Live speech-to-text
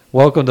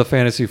Welcome to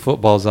Fantasy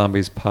Football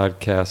Zombies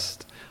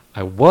podcast.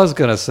 I was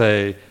going to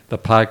say the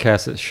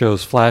podcast that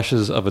shows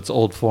flashes of its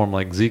old form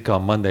like Zeke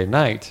on Monday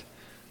night,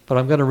 but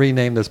I'm going to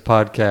rename this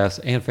podcast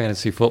and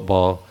Fantasy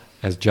Football,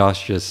 as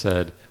Josh just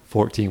said,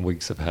 14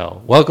 Weeks of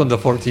Hell. Welcome to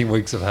 14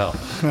 Weeks of Hell.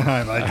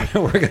 I like it.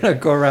 We're going to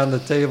go around the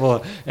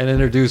table and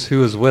introduce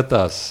who is with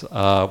us.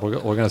 We're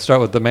going to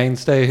start with the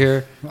mainstay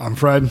here. I'm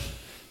Fred.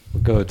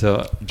 We'll go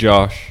to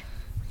Josh.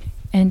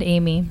 And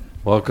Amy.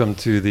 Welcome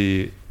to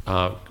the,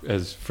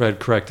 as Fred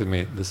corrected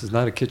me, this is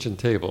not a kitchen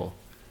table.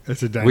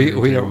 It's a dining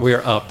room table. We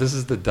are up. This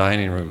is the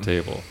dining room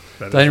table.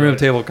 That Dining is room right.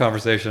 table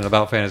conversation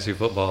about fantasy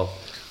football.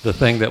 The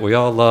thing that we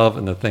all love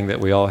and the thing that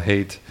we all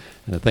hate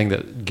and the thing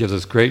that gives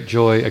us great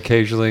joy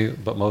occasionally,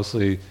 but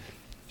mostly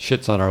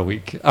shits on our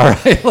week. All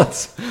right,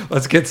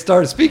 let's get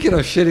started. Speaking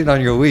of shitting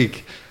on your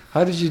week,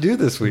 how did you do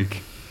this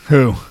week?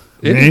 Who?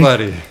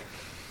 Anybody? Me?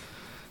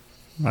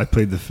 I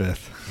played the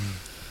fifth.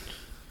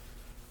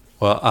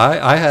 Well,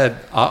 I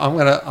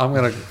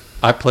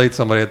played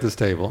somebody at this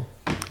table.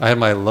 I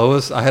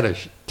had a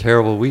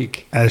terrible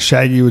week. As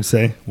Shaggy would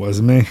say,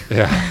 wasn't me.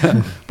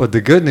 Yeah. But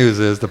the good news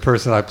is the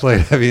person I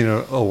played having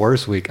a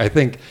worse week. I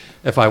think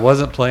if I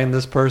wasn't playing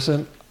this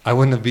person, I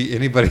wouldn't have beat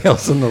anybody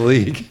else in the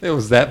league. It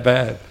was that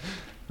bad.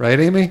 Right,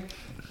 Amy?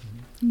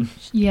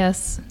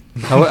 Yes.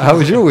 How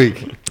was your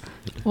week?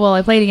 Well,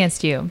 I played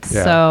against you,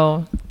 Yeah.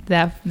 so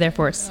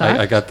therefore it sucked.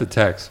 I got the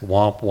text,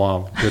 womp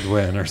womp, good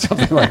win, or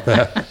something like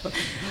that.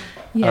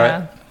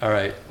 Yeah. All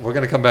right. We're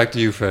going to come back to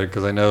you, Fred,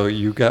 because I know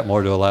you got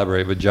more to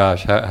elaborate. But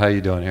Josh, how you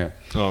doing here?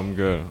 Oh, I'm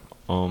good.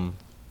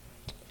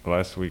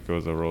 Last week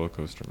was a roller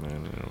coaster, man,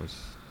 and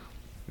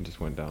it just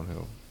went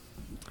downhill.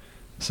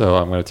 So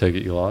I'm going to take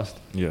it you lost?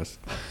 Yes.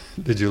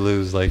 Did you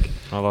lose, like,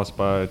 I lost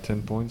by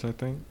 10 points, I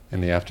think.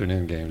 in the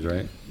afternoon games,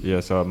 right? Yeah,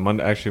 so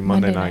Monday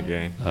Monday night night.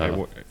 game.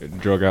 Oh. It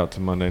drug out to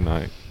Monday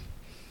night.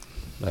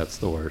 That's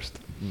the worst.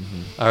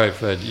 Mm-hmm. All right,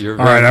 Fred. You're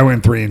All right, I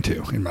went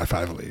 3-2 in my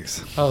 5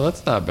 leagues. Oh,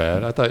 that's not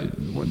bad. I thought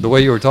the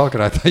way you were talking,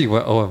 I thought you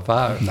went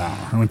 0-5. No,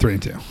 I went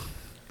 3-2.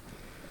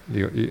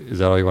 Is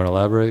that all you want to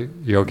elaborate?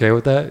 You okay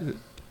with that?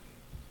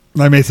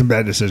 I made some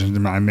bad decisions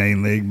in my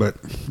main league, but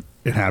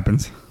it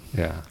happens.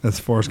 Yeah. That's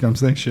Forrest Gump's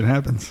thing. Shit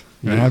happens.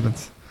 Yeah. It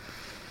happens.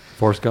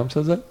 Forrest Gump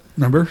says that?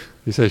 Remember?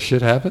 He says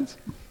shit happens?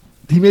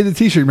 He made the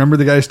T-shirt. Remember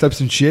the guy who steps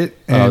in shit?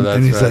 Oh, that's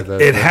and he's right, like,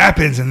 that's it right.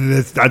 happens.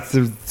 And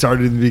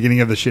started in the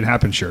beginning of the shit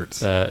happens shirts.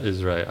 That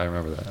is right. I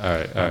remember that. All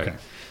right. Okay.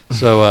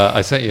 So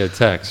I sent you a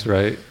text,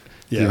 right?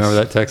 Do you Yes. remember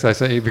that text I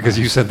sent you? Because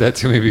you sent that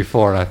to me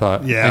before, and I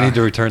thought, Yeah. I need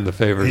to return the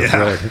favor to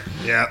Yeah. Fred.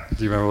 Yeah.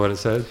 Do you remember what it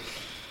said?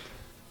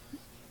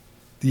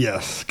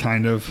 Yes,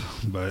 kind of,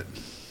 but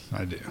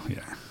I do, yeah.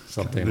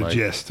 Something the like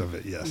gist of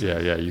it, yes.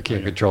 Yeah. You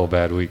can't control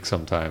bad weeks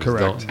sometimes.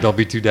 Correct. Don't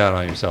be too down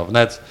on yourself. And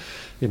that's,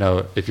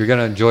 if you're going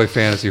to enjoy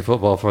fantasy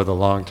football for the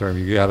long term,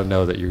 you got to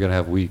know that you're going to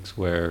have weeks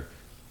where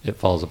it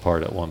falls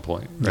apart at one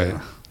point, right?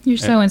 Yeah. You're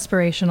so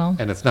inspirational.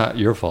 And it's not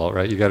your fault,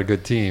 right? You got a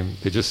good team.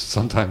 They just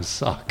sometimes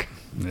suck.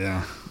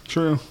 Yeah,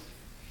 true.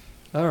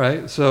 All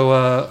right. So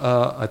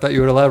I thought you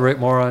would elaborate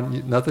more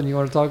on nothing you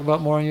want to talk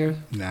about more on yours?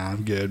 Nah,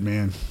 I'm good,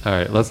 man. All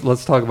right.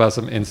 Let's talk about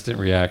some instant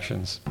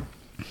reactions.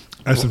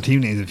 I have some team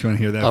names if you want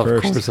to hear that Of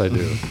first. course I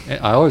do.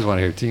 I always want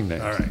to hear team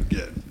names. All right,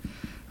 good.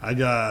 I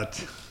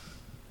got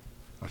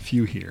a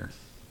few here.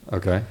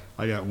 Okay.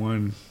 I got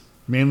one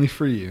mainly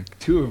for you.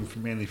 2 of them for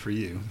mainly for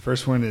you. The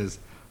first one is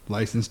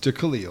Licensed to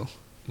Khalil,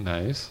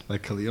 Nice.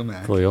 like Khalil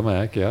Mack. Khalil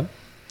Mack, yeah.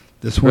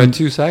 This We one, had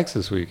 2 sacks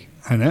this week.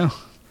 I know.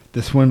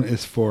 This one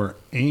is for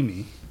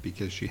Amy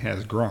because she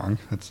has Gronk.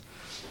 That's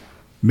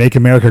Make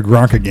America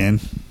Gronk Again.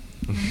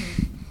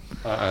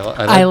 I like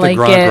the like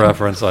Gronk it.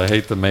 reference. I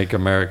hate the Make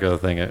America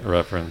thing at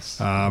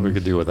reference. Um, We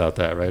could do without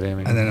that, right,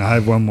 Amy? And then I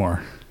have one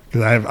more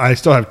because I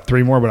still have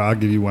 3 more, but I'll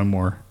give you one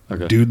more.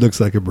 Okay. Dude looks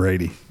like a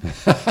Brady.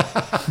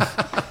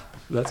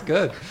 That's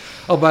good.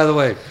 Oh, by the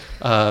way,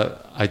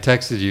 I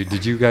texted you.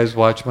 Did you guys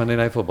watch Monday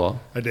Night Football?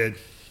 I did.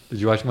 Did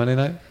you watch Monday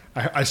Night?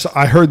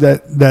 I heard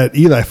that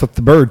Eli flipped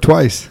the bird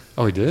twice.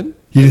 Oh, he did?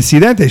 You didn't see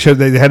that?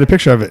 They had a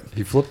picture of it.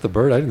 He flipped the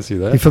bird? I didn't see He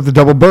that. flipped the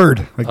double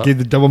bird, gave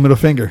the double middle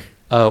finger.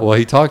 Well,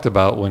 he talked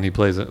about when he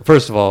plays it.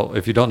 First of all,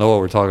 if you don't know what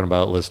we're talking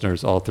about,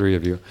 listeners, all 3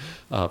 of you,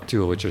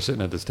 2 of which are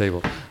sitting at this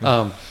table,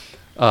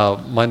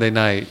 Monday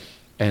night,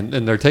 and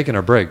they're taking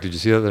a break. Did you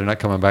see that? They're not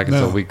coming back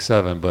until No. week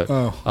 7. But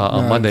Oh, no, I on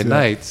didn't Monday see that.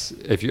 nights,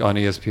 if you on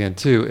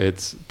ESPN2,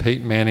 it's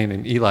Peyton Manning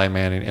and Eli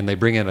Manning, and they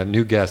bring in a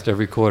new guest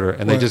every quarter,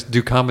 and they What? just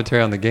do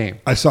commentary on the game.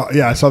 I saw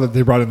that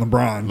they brought in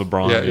LeBron.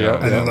 LeBron, Yeah.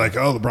 And they're like,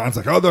 LeBron's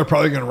like, they're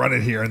probably going to run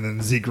it here. And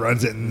then Zeke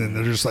runs it. And then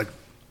they're just like,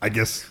 I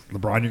guess,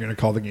 LeBron, you're going to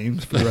call the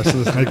games for the rest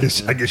of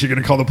this. I guess you're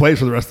going to call the plays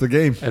for the rest of the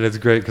game. And it's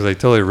great because they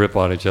totally rip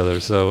on each other.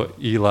 So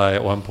Eli,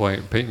 at one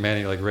point, Peyton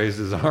Manning raised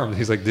his arm.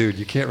 He's like, "Dude,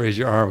 you can't raise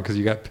your arm because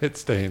you got pit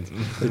stains."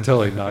 They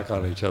totally knock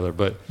on each other.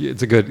 But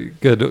it's a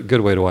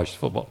good way to watch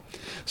football.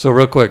 So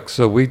real quick,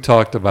 we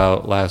talked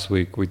about last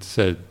week. We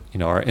said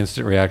our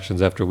instant reactions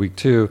after week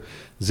 2.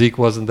 Zeke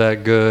wasn't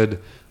that good.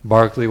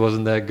 Barkley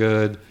wasn't that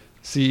good.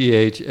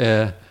 CEH,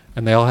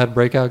 and they all had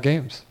breakout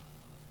games.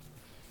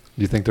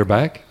 Do you think they're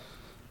back?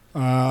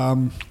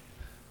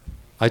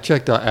 I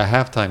checked at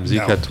halftime. Zeke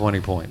No. had 20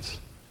 points.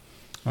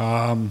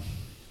 I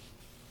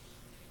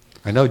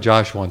I know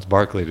Josh wants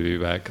Barkley to be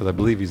back because I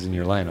believe he's in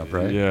your lineup,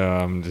 right?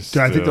 Yeah, I'm just.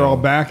 think they're all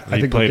back. I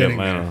He think they're played getting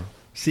Atlanta. there.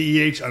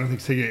 CEH, I don't think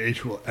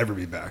CEH will ever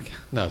be back.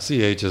 No,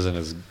 CH isn't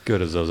as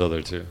good as those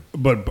other two,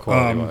 But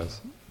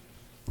quality-wise.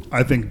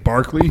 I think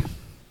Barkley,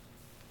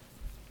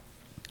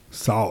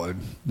 solid.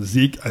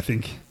 Zeke, I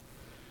think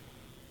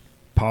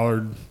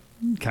Pollard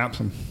caps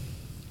him.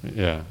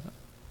 Yeah.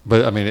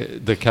 But, I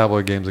mean, the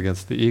Cowboy games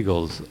against the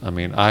Eagles, I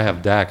mean, I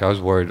have Dak. I was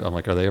worried. I'm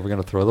like, are they ever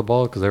going to throw the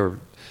ball? Because they were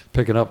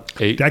picking up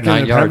 8, Dak 9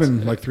 ended up yards.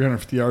 having like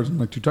 350 yards and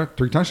like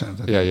 3 touchdowns.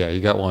 I think. Yeah, he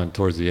got one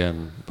towards the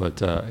end.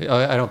 But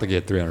I don't think he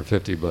had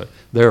 350, but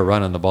they were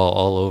running the ball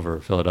all over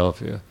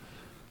Philadelphia.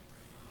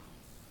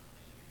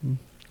 All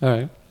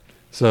right.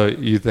 So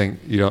you think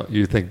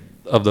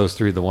of those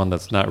three, the one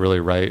that's not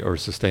really right or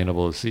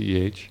sustainable is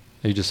CEH?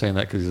 Are you just saying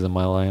that because he's in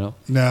my lineup?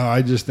 No,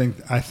 I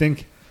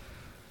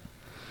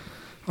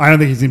don't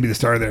think he's going to be the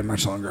starter there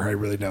much longer. I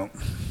really don't.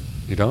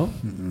 You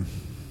don't?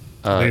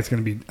 I think it's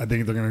going to be. I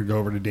think they're going to go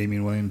over to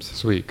Damian Williams.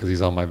 Sweet, because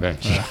he's on my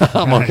bench.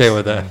 I'm okay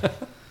with that.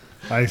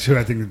 I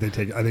think that they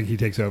take. I think he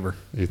takes over.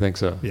 You think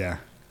so? Yeah,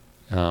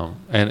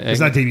 And it's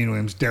not Damian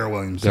Williams. Darrell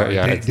Williams. Sorry.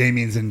 Yeah, it's-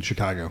 Damian's in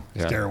Chicago.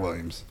 It's Yeah. Darrell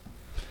Williams.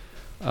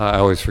 I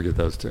always forget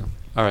those two.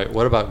 All right,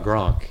 what about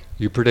Gronk?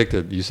 You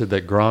said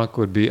that Gronk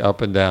would be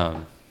up and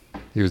down.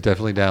 He was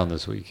definitely down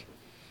this week.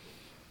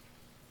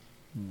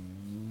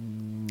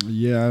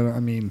 Yeah, I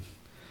mean,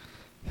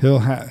 he'll.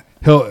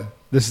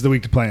 This is the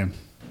week to play him.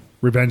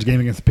 Revenge game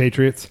against the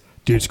Patriots.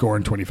 Dude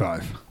scoring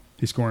 25.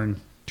 He's scoring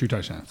 2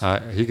 touchdowns.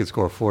 He could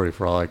score 40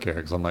 for all I care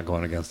because I'm not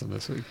going against him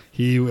this week.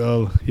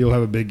 He'll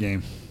have a big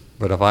game.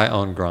 But if I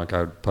own Gronk,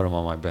 I would put him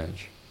on my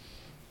bench.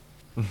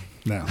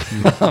 No,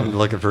 I'm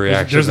looking for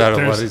reactions out of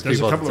one of these there's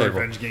people a at couple the of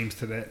table. revenge games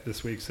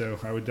this week, so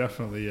I would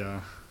definitely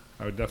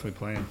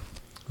play him.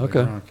 Okay.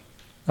 Gronk.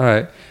 All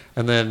right.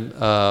 And then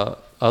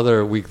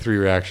other week 3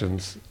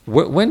 reactions.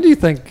 When do you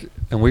think,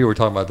 and we were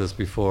talking about this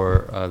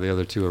before the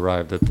other two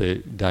arrived at the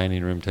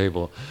dining room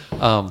table,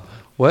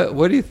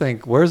 what do you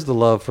think, where's the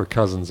love for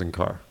Cousins and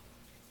Carr?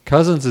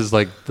 Cousins is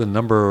like the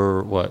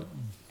number,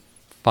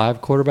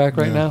 5 quarterback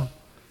right Yeah. now?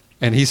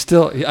 And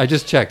I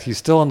just checked, he's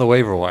still on the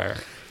waiver wire.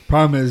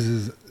 Problem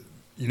is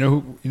you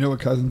know what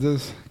Cousins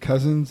is?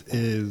 Cousins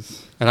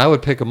is And I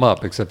would pick him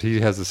up, except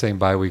he has the same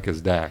bye week as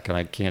Dak, and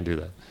I can't do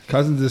that.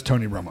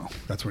 Tony Romo.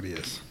 That's what he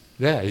is.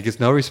 Yeah, he gets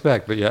no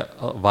respect, but yet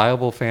a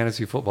viable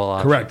fantasy football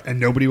option. Correct.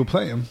 And nobody will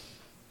play him.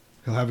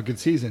 He'll have a good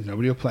season.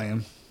 Nobody will play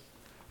him.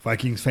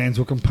 Vikings fans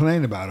will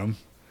complain about him.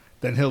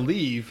 Then he'll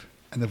leave,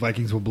 and the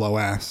Vikings will blow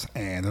ass.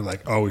 And they're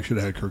like, "Oh, we should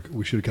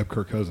have kept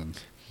Kirk Cousins."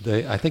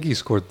 I think he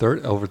scored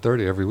over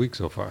 30 every week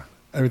so far.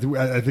 I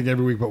think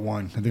every week but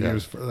one. I think Yeah. it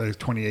was like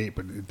 28,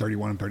 but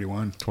 31 and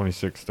 31.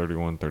 26,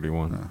 31,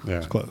 31. Yeah.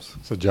 It's close.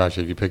 So, Josh,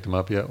 have you picked him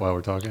up yet while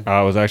we're talking?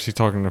 I was actually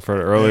talking to Fred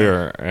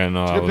earlier, and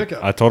It's a good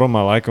pickup. I told him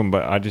I like him,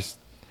 but I just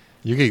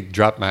You could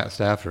drop Matt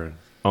Stafford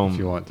if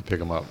you want to pick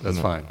him up. That's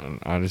no, fine.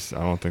 I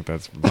don't think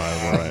that's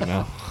viable right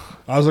now.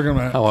 I was looking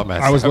at. I want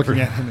Matt I was Stafford.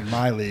 looking at him in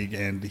my league,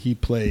 and he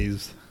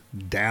plays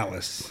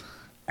Dallas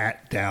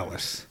at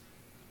Dallas.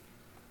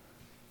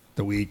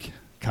 The week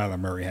Kyler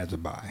Murray has a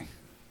bye.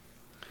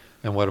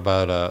 And what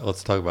about,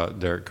 let's talk about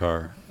Derek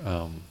Carr.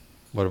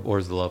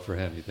 Where's the love for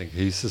him? You think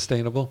he's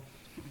sustainable?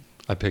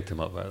 I picked him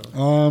up, by the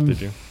way.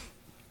 Did you?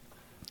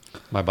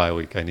 My bye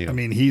week, I need him. I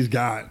mean, he's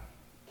got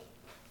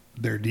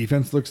their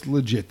defense looks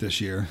legit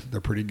this year.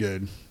 They're pretty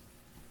good.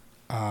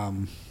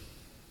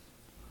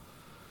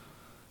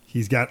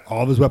 He's got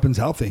all of his weapons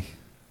healthy.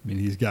 I mean,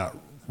 he's got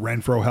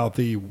Renfro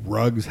healthy,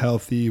 Ruggs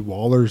healthy,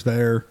 Waller's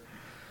there.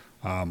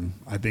 I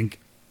think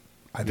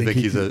you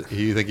think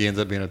you think he ends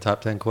up being a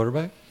top 10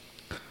 quarterback?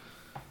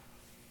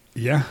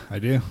 Yeah, I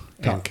do.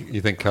 And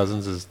you think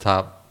Cousins is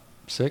top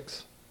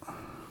 6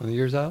 when the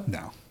year's out?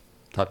 No.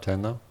 Top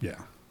 10 though? Yeah.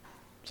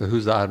 So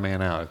who's the odd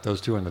man out? If those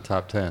two are in the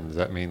top 10, does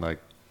that mean, like,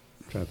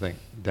 I'm trying to think,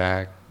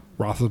 Dak?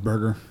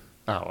 Roethlisberger.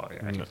 Oh, well,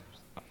 yeah. No.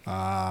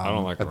 I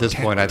don't like At this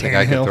Tan- point, I think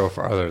I can Tannehill. throw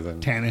farther than.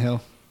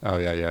 Tannehill. Oh,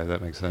 yeah,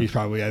 that makes sense. He's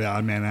probably the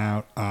odd man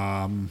out.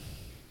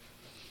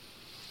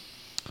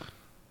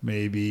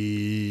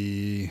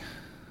 Maybe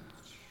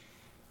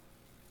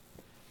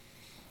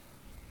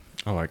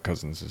I like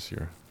Cousins this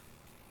year.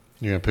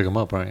 You're going to pick him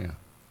up, aren't you?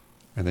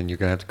 And then you're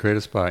going to have to create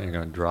a spot. You're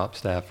going to drop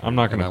Stafford. I'm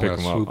not going to and pick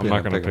him up. swoop I'm in not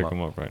and going to pick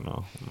him up right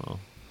now. No.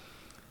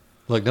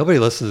 Look, nobody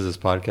listens to this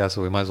podcast,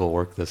 so we might as well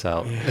work this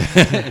out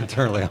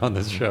internally on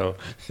this show.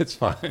 It's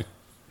fine.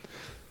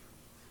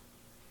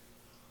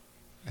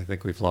 I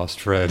think we've lost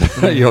Fred.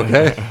 Are you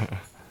okay?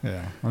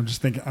 yeah. I'm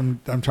just thinking.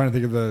 I'm trying to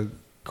think of the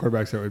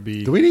quarterbacks that would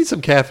be. Do we need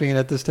some caffeine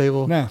at this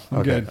table? No, I'm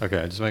okay. good.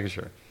 Okay, just making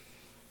sure.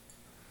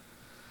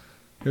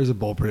 Here's a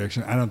bold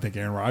prediction. I don't think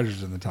Aaron Rodgers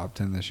is in the top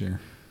 10 this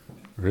year.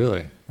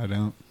 Really? I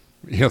don't.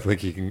 You don't think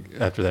he can,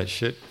 after that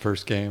shit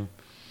first game?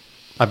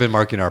 I've been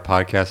marking our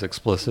podcast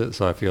explicit,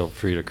 so I feel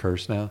free to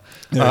curse now.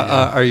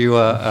 Are you,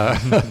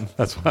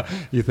 that's why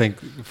you think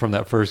from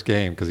that first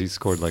game, because he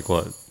scored like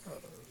what,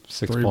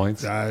 6 3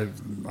 points. I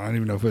don't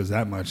even know if it was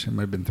that much. It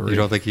might have been 3. You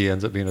don't think he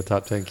ends up being a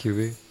top 10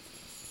 QB?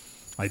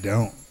 I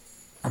don't.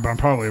 But I'm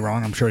probably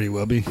wrong. I'm sure he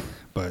will be.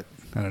 But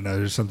I don't know.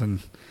 There's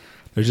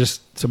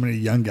just so many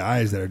young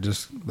guys that are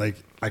just like,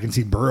 I can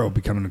see Burrow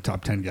becoming a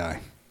top 10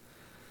 guy.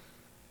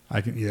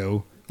 I can,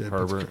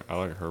 Herbert. I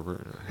like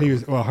Herbert.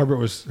 Herbert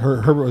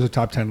was a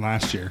top 10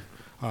 last year.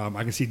 I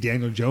can see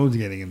Daniel Jones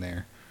getting in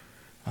there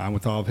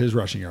with all of his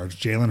rushing yards.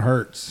 Jalen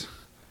Hurts.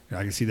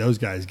 I can see those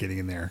guys getting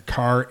in there.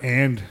 Carr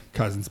and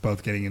Cousins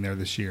both getting in there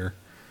this year.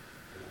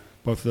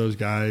 Both of those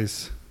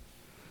guys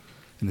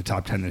in the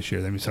top 10 this year.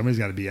 I mean, somebody's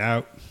got to be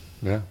out.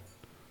 Yeah.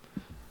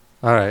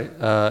 All right.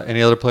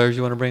 Any other players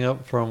you want to bring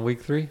up from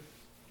week 3?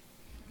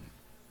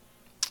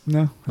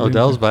 No.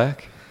 Odell's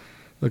back.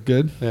 Look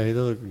good. Yeah, he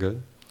does look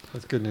good.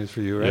 That's good news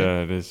for you, right?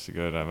 Yeah, it is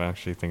good. I'm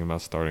actually thinking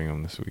about starting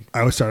him this week.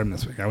 I would start him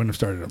this week. I wouldn't have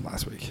started him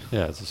last week.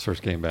 Yeah, it's his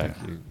first game back.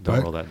 Yeah. You don't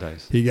But roll that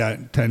dice. He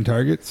got 10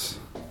 targets,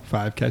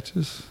 5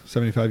 catches,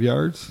 75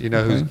 yards. You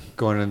know who's Okay.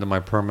 going into my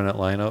permanent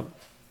lineup,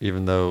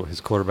 even though his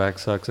quarterback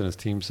sucks and his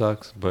team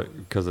sucks, but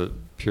because of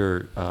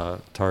pure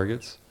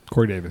targets?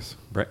 Corey Davis.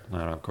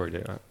 No, Corey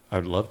Davis. I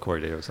would love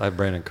Corey Davis. I have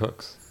Brandon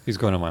Cooks. He's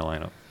going in my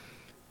lineup.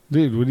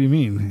 Dude, what do you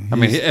mean? I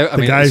mean,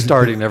 he's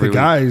starting every week.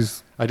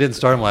 Guys, I didn't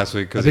start him last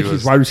week I because think he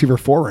was he's wide receiver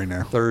 4 right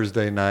now.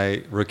 Thursday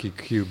night rookie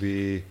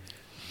QB,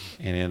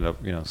 and he ended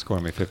up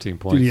scoring me 15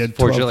 points. Dude, he had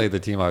 12. Fortunately, the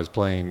team I was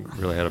playing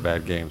really had a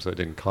bad game, so it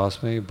didn't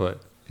cost me. But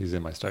he's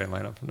in my starting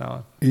lineup from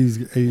now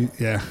on.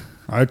 Yeah,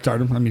 I'd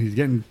start him. I mean, he's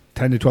getting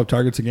 10 to 12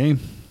 targets a game.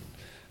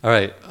 All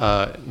right,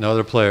 no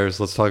other players.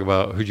 Let's talk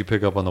about who'd you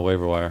pick up on the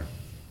waiver wire.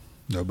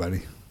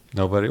 Nobody.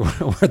 Nobody. We're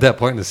at that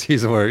point in the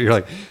season where you're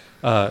like,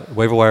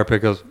 waiver wire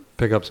pickups,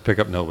 pick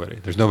up nobody.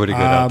 There's nobody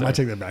good out there. I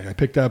take that back. I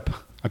picked up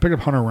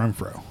Hunter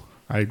Renfrow.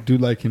 I do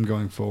like him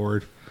going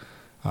forward.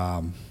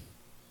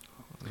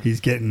 He's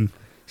getting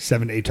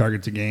 7 to 8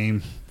 targets a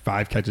game,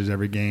 5 catches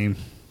every game.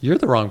 You're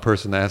the wrong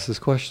person to ask this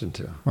question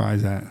to. Why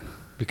is that?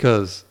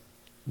 Because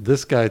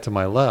this guy to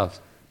my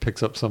left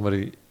picks up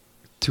somebody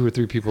 2 or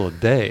 3 people a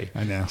day.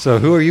 I know. So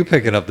who are you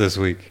picking up this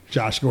week?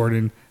 Josh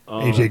Gordon,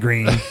 AJ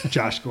Green,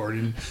 Josh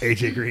Gordon,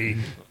 AJ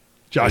Green,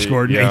 Josh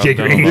Gordon, Yeah, AJ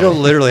I'm Green. You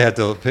don't literally have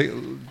to tell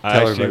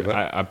everybody.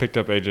 But I picked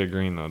up AJ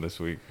Green though this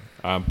week.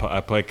 I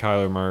play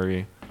Kyler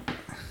Murray.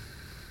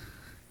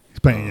 He's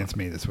playing against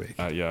me this week.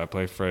 I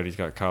play Fred. He's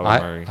got Kyler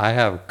Murray. I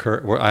have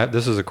Kirk.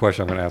 This is a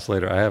question I'm going to ask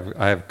later.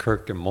 I have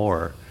Kirk and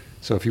Moore.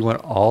 So if you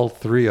want all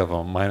 3 of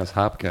them minus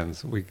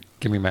Hopkins,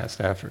 give me Matt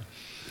Stafford.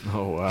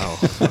 Oh wow.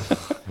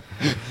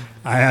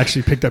 I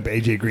actually picked up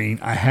AJ Green.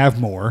 I have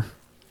more,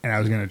 and I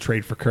was going to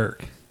trade for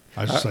Kirk.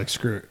 I was just like,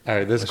 screw it. All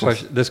right,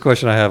 this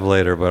question I have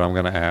later, but I'm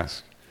going to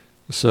ask.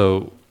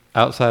 So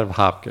outside of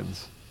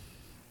Hopkins,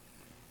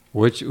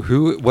 what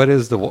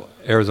is the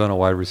Arizona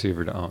wide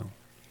receiver to own?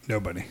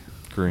 Nobody.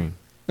 Green.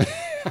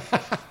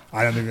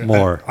 I don't think that,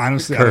 More.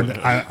 honestly, Kirk.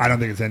 I don't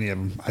think it's any of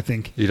them. I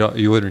think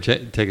You wouldn't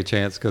take a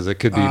chance because it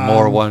could be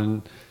more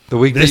one. The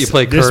week that you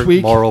play this Kirk,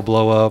 week- Moore will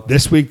blow up.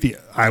 this week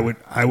I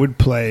would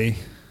play.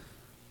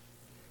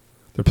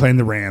 They're playing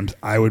the Rams.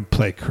 I would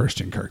play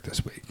Christian Kirk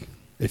this week.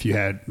 If you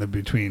had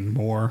between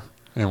Moore,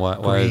 And why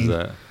is Green,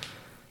 that?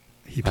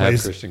 he I have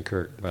plays. Christian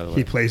Kirk, by the way.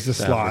 He plays the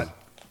Stafford. slot.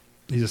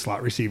 He's a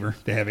slot receiver.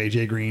 They have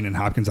AJ Green and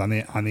Hopkins on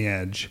the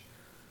edge.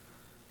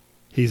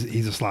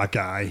 He's a slot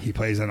guy. He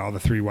plays on all the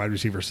 3 wide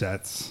receiver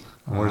sets.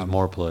 And where's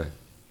Moore play?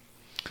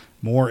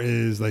 Moore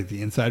is like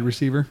the inside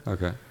receiver,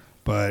 Okay.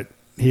 but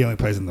he only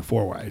plays in the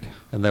 4 wide.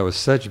 And there was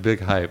such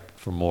big hype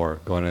for Moore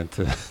going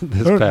into this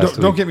Don't, past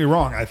don't week. get me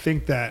wrong. I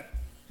think that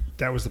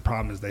was the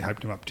problem is they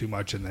hyped him up too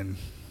much, and then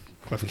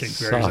Cliff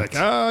Kingsbury's like,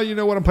 sucked. you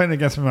know what? I'm playing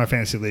against him in my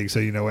fantasy league, so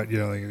you know what?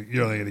 You're only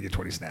going to get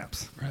 20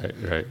 snaps.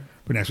 Right.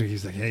 But next week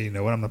he's like, hey, you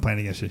know what? I'm not playing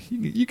against you.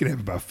 You can have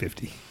about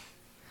 50.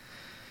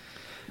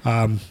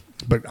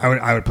 But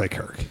I would play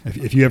Kirk.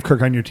 If you have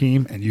Kirk on your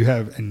team and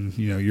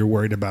you're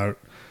worried about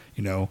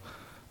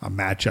a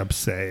matchup,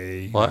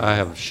 say. Well, I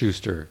have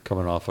Schuster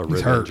coming off a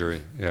rib hurt.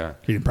 injury. Yeah,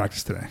 He didn't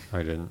practice today. I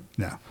didn't.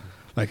 No.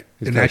 Like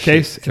He's in got a that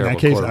case, terrible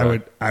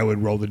quarterback. I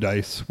would roll the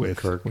dice with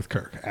Kirk.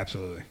 Kirk.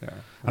 Absolutely. Yeah.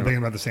 I'm thinking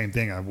about the same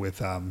thing with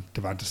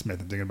Devonta Smith.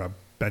 I'm thinking about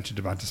benching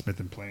Devonta Smith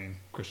and playing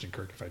Christian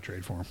Kirk if I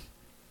trade for him.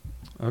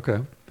 Okay.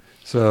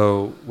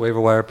 So waiver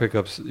wire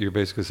pickups, you're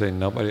basically saying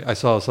nobody. I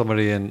saw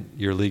somebody in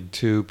your league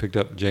 2 picked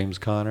up James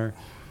Conner.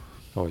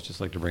 I always just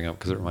like to bring up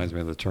because it reminds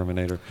me of the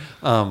Terminator.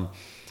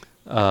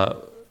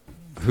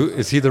 Who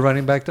is he the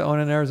running back to own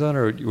in Arizona,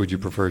 or would you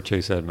prefer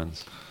Chase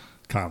Edmonds?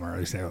 Comma,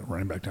 I say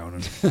running back down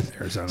in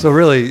Arizona. So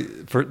really,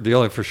 the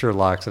only for sure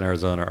locks in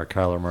Arizona are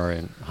Kyler Murray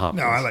and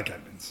Hopkins. No, I like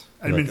Edmonds.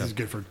 Edmonds is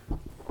good for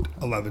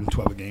 11,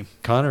 12 a game.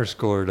 Connor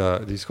scored.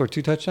 Did he score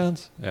 2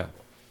 touchdowns? Yeah.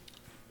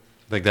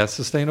 Think that's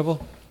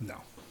sustainable? No.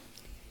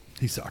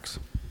 He sucks.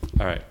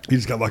 All right. He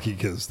just got lucky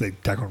because they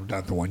tackled him down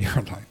at the 1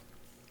 yard line.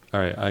 All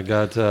right. I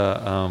got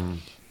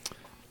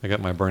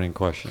my burning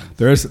question.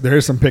 There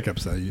is some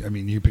pickups though. I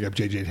mean, you pick up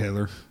J.J.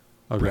 Taylor,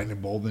 Okay. Brandon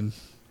Bolden.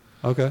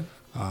 Okay.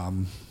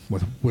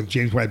 With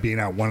James White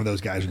being out, one of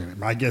those guys are going to.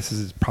 My guess is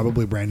it's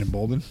probably Brandon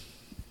Bolden.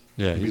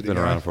 Yeah, He'd be he's the been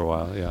guy. around for a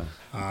while. Yeah.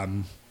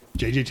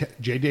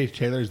 J.J.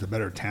 Taylor is the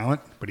better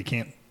talent, but he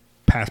can't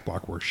pass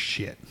block worth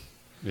shit.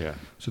 Yeah.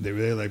 So they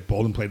really like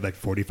Bolden played like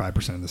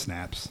 45% of the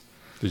snaps.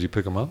 Did you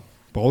pick him up?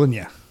 Bolden,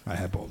 yeah, I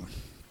had Bolden.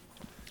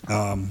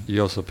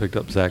 You also picked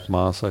up Zach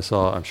Moss. I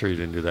saw. I'm sure you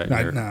didn't do that.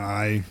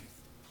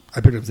 I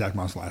picked up Zach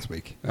Moss last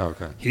week. Oh,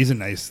 okay. He's a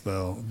nice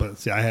though, but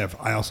see,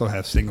 I also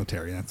have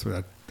Singletary. That's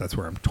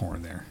where I'm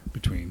torn there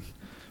between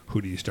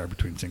who do you start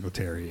between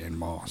Singletary and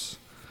Moss.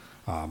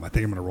 I think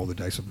I'm going to roll the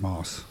dice with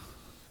Moss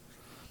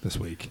this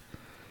week.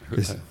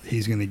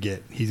 He's going to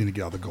get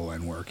all the goal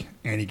line work,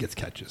 and he gets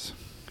catches.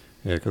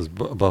 Yeah, because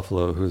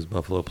Buffalo. Who's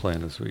Buffalo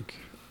playing this week?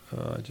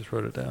 I just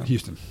wrote it down.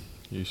 Houston.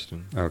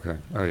 Okay.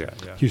 Oh yeah.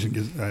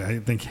 I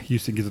think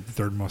Houston gives up the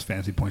third most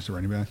fantasy points to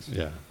running backs.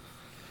 Yeah.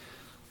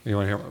 You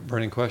want to hear a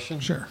burning question?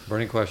 Sure.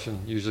 Burning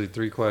question. Usually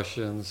 3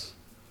 questions.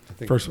 I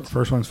think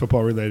First one's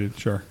football related.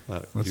 Sure.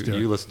 Let's do it.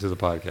 You listen to the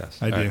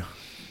podcast. I do. Right.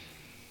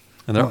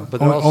 And they're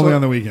only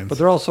on the weekends. But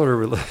they're all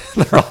sort of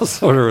they're all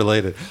sort of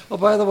related. Oh,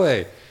 by the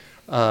way,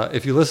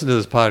 if you listen to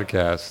this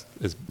podcast,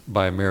 it's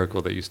by a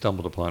miracle that you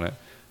stumbled upon it.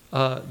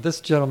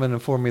 This gentleman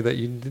informed me that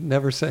you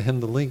never sent him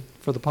the link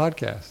for the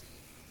podcast.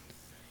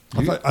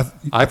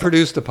 I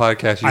produced the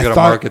podcast. You got to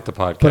market the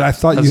podcast. But I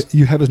thought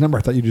you have his number.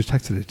 I thought you just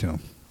texted it to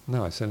him.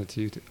 No, I sent it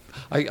to you.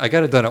 I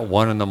got it done at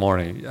 1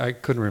 a.m. I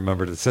couldn't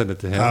remember to send it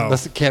to him. Oh.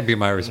 It can't be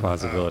my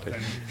responsibility.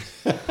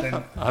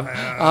 Then,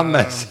 I'm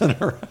messing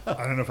around. I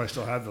don't know if I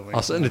still have the link.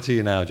 I'll send it to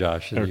you now,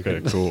 Josh.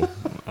 Okay, cool.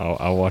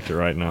 I'll watch it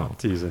right now.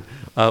 Teasing.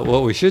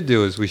 What we should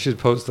do is we should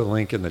post the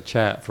link in the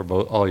chat for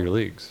all your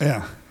leagues.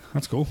 Yeah,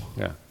 that's cool.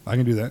 Yeah, I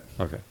can do that.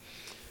 Okay.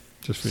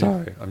 Just for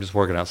Sorry, you. I'm just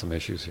working out some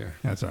issues here.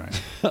 That's all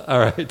right. All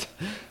right.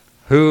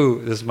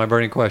 This is my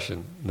burning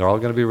question. They're all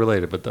going to be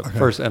related, but the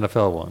first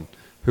NFL one.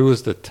 Who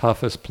is the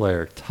toughest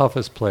player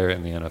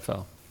in the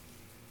NFL?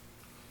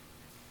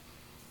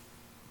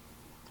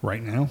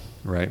 Right now?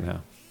 Right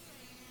now.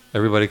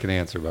 Everybody can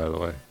answer, by the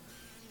way.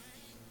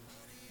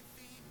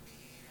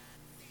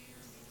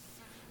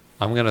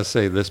 I'm going to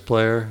say this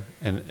player,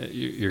 and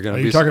you're going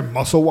to be... Are you talking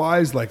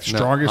muscle-wise, like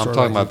strongest? No, I'm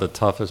talking about the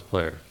toughest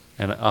player.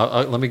 And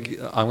I'm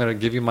going to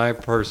give you my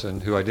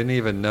person who I didn't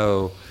even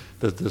know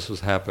that this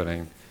was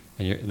happening,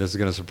 and this is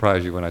going to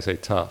surprise you when I say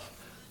tough.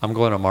 I'm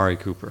going Amari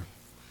Cooper.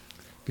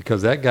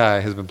 Because that guy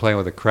has been playing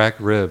with a cracked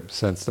rib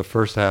since the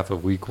first half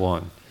of week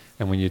 1.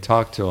 And when you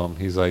talk to him,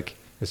 he's like,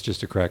 it's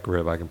just a cracked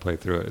rib. I can play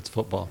through it. It's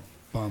football.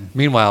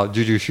 Meanwhile,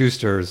 Juju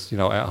Schuster's,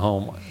 at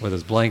home with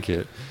his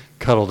blanket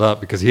cuddled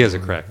up because he has a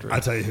cracked rib. I'll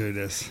tell you who it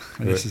is.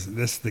 And this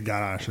is the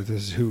guy, this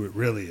is who it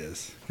really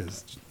is.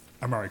 Because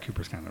Amari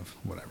Cooper's kind of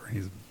whatever.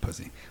 He's a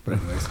pussy. But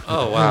anyways.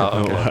 Oh,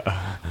 wow. Okay.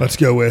 Let's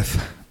go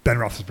with Ben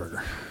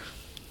Roethlisberger.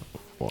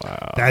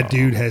 Wow. That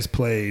dude has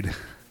played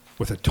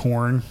with a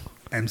torn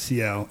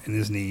MCL in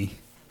his knee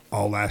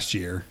all last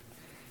year.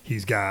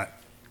 He's got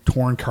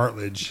torn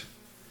cartilage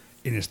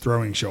in his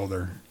throwing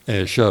shoulder. And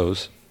it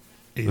shows.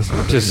 He's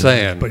just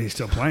saying. But he's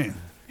still playing.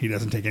 He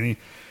doesn't take any.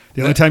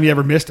 The only time he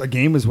ever missed a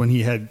game was when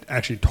he had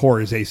actually tore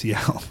his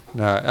ACL.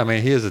 No, I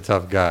mean, he is a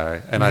tough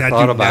guy. And I that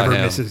thought dude about him.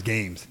 Never misses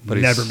games. But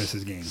never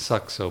misses games.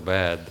 Sucks so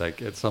bad,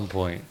 like at some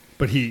point.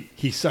 But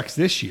he sucks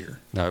this year.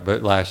 No,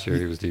 but last year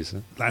he was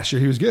decent. Last year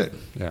he was good.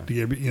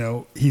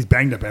 Yeah. He's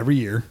banged up every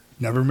year.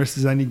 Never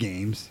misses any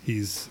games.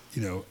 He's,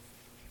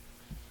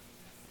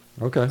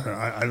 Okay.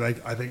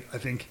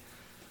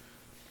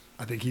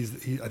 I think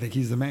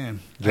he's the man.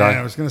 John.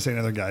 I was going to say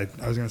another guy.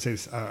 I was going to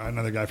say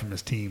another guy from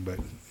his team, but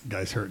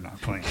guy's hurt, not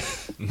playing. I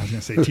was going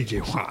to say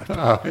T.J. Watt,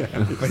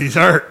 but he's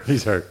hurt.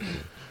 He's hurt.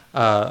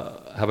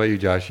 How about you,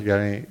 Josh? You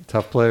got any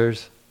tough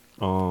players?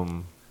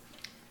 I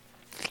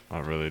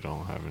really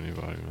don't have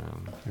anybody,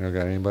 man. You don't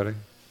got anybody?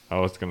 I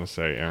was gonna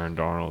say Aaron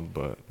Darnold,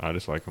 but I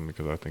just like him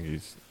because I think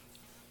he's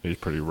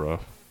pretty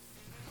rough.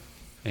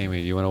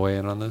 Amy, you want to weigh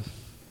in on this?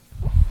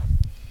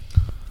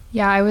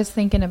 Yeah, I was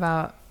thinking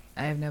about.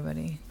 I have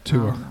nobody.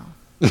 Tua.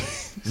 No.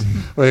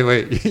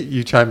 Wait.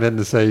 You chimed in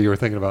to say you were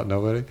thinking about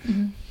nobody?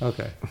 Mm-hmm.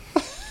 Okay.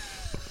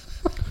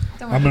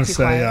 I'm going to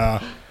say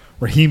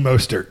Raheem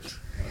Mostert.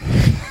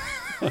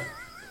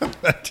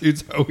 That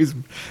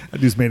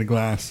dude's made of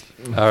glass.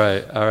 All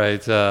right.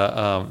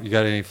 You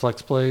got any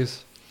flex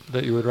plays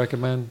that you would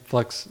recommend?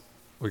 Flex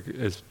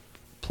is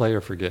play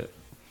or forget.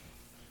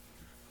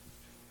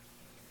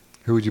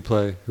 Who would you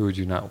play? Who would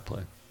you not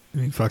play?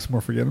 You mean flex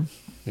more, forget him?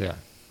 Yeah.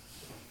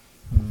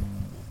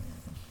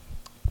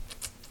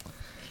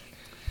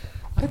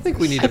 I think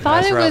we need to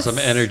pass around some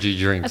energy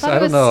drinks. I thought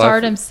it was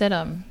start him, sit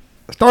him.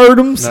 Start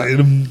him, sit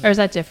him. Or is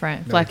that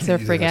different? Flex or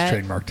forget?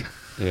 That's trademarked.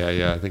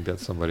 Yeah. I think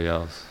that's somebody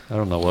else. I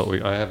don't know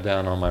what I have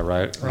down on my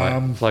right.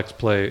 My flex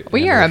play.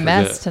 We are a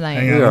mess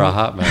tonight. We are a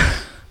hot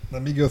mess.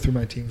 Let me go through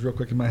my teams real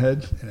quick in my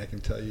head, and I can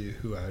tell you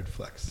who I would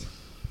flex.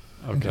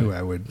 Okay. And who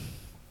I would.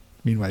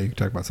 Meanwhile, you can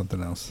talk about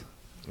something else.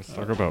 Let's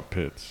talk about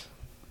Pitts.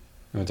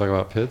 You want to talk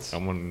about Pitts? I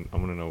want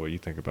to know what you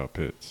think about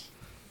Pitts.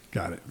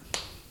 Got it.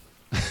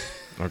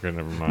 Okay,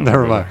 never mind.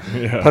 Never mind.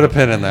 Yeah. Put a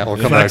pin in that. We'll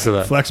come back to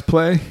that. Flex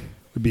play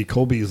would be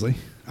Cole Beasley.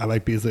 I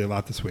like Beasley a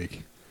lot this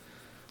week.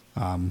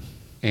 And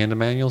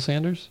Emmanuel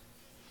Sanders?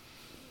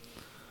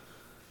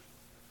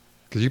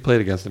 Because you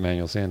played against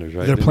Emmanuel Sanders,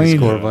 right? They're Didn't playing. he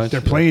score a bunch?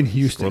 They're playing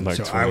Houston, Scored like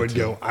so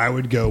 22. I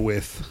would go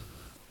with.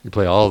 You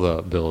play all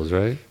the Bills,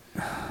 right?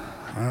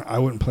 I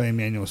wouldn't play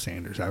Emmanuel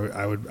Sanders.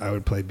 I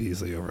would play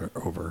Beasley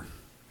over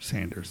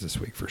Sanders this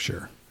week for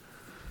sure.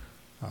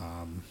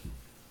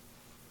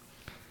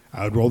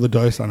 I would roll the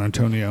dice on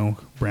Antonio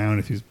Brown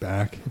if he's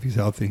back, if he's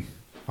healthy,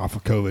 off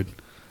of COVID.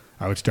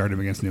 I would start him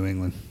against New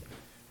England.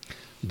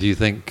 Do you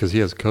think, because he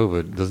has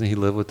COVID, doesn't he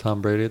live with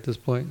Tom Brady at this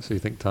point? So you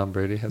think Tom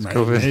Brady has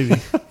COVID?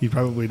 Maybe. He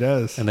probably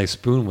does. And they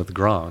spoon with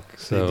Gronk.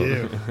 So, They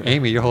do.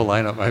 Amy, your whole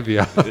lineup might be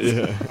out.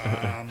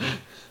 Yeah.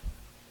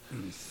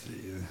 Let me see.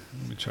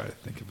 Let me try to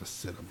think of a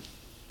sit-em.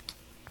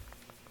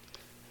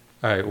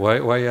 All right, why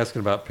are you asking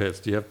about Pitts?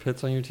 Do you have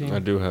Pitts on your team? I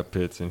do have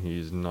Pitts, and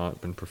he's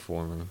not been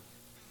performing.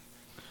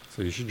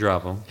 So you should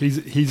drop him. He's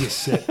a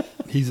sit.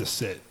 He's a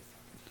sit.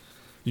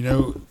 You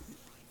know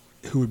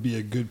who would be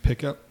a good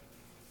pickup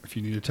if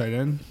you need a tight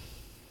end?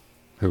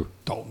 Who?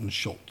 Dalton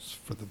Schultz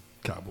for the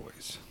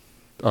Cowboys.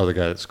 Oh, the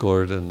guy that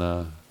scored,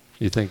 and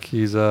you think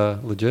he's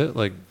legit?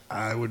 Like,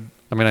 I would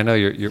I mean, I know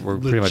we're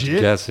pretty much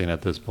Legit? guessing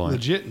at this point.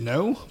 legit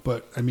no,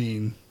 but I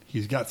mean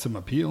he's got some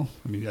appeal.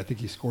 I mean I think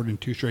he scored in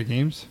 2 straight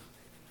games,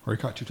 or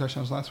he caught 2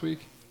 touchdowns last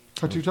week.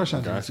 Caught 2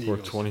 touchdowns. Guy against the scored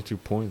Eagles. 22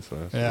 points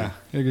last Yeah, week.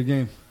 he had a good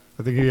game.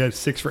 I think he had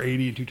 6 for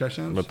 80 and 2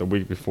 touchdowns. But the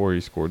week before, he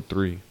scored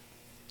 3.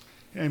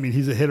 I mean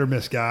he's a hit or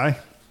miss guy.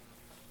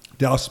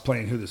 Dallas is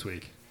playing who this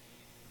week?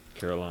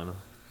 Carolina.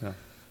 Yeah.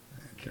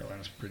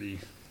 Carolina's pretty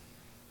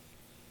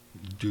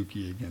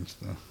dookie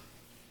against the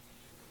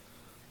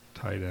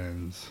tight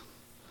ends.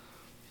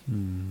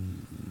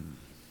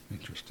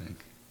 Interesting.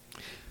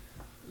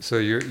 So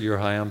you're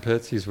high on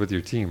Pitts. He's with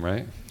your team,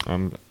 right?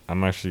 I'm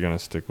actually gonna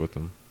stick with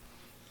him.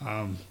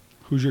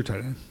 Who's your tight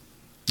end?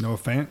 Noah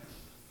Fant?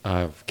 I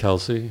have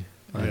Kelsey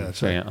Oh, yeah, and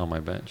that's Fant right. on my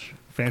bench.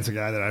 Fant's a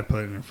guy that I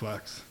put in their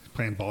flex. He's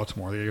playing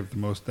Baltimore. They give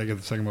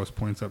the second most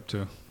points up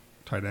to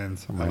tight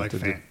ends. I I might like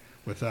have to Fant.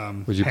 With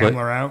Would you play-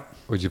 Hamler out?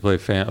 Would you play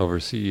Fant over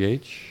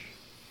CEH?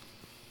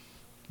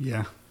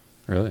 Yeah,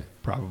 Really?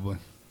 probably.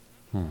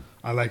 Hmm.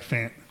 I like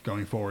Fant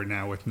going forward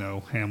now with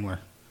no Hamler.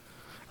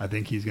 I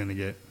think he's going to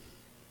get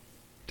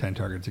 10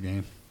 targets a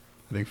game.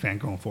 I think Fant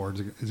going forward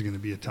is going to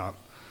be a top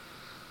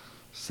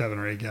 7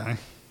 or 8 guy.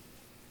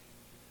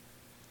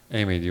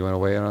 Amy, do you want to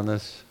weigh in on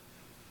this?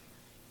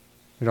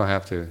 You don't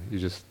have to. You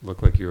just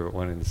look like you were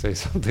wanting to say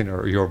something,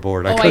 or you were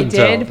bored. Oh, I couldn't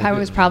did. tell. I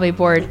was probably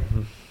bored.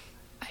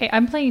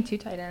 I'm playing 2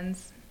 tight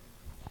ends.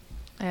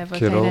 I have a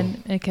Kittle? tight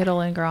end, a Kittle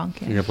and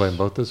Gronk. You're gonna play them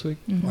both this week.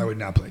 Mhm. I would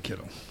not play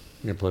Kittle.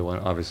 You're gonna play one,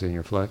 obviously, in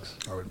your flex.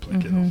 I would play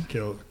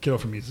Kittle. Kittle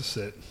for me is a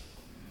sit.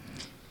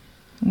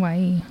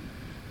 Why?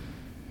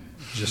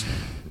 Just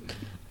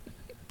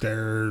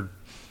their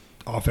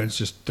offense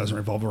just doesn't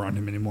revolve around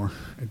him anymore.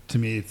 To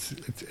me, it's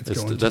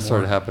going to That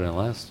started more. happening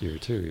last year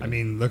too. I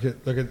mean, look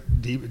at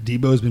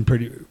Debo's been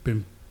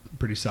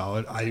pretty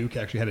solid. Ayuk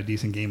actually had a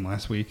decent game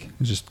last week.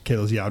 It's just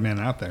Kittle's the odd man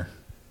out there.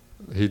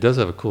 he does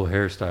have a cool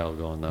hairstyle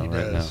going though He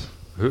right does. now.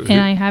 And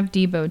I have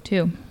Debo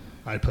too.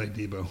 I'd play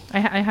Debo. I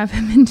have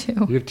him in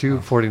too. You have 2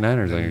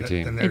 49ers on your Then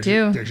team. there's I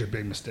do. There's your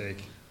big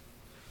mistake.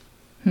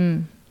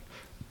 You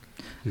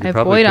could I have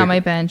probably Boyd on pick- my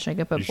bench. I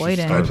could put You should Boyd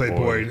I start in. play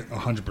Boyd. Boyd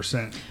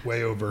 100%,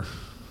 way over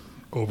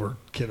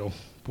Kittle.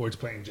 Boyd's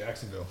playing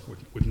Jacksonville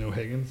with no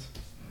Higgins.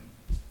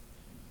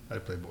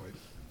 I'd play Boyd.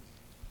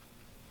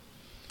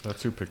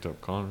 That's who picked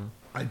up Connor.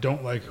 I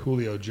don't like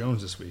Julio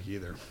Jones this week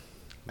either.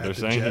 At They're the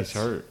saying Jets.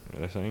 he's hurt.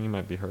 They're saying he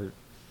might be hurt.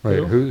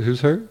 Wait,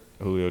 who's hurt?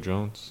 Julio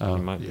Jones. Oh.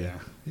 He might be. Yeah,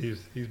 he's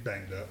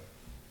banged up.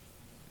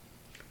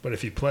 But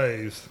if he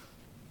plays,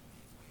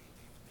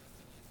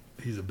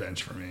 he's a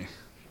bench for me.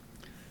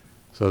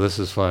 So this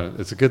is fun.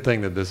 It's a good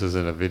thing that this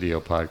isn't a video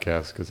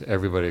podcast because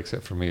everybody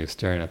except for me is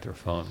staring at their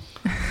phone.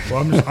 Well,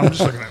 I'm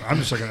just looking at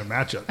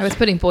matchups. I was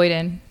putting Boyd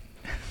in.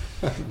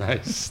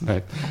 Nice.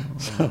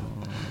 So,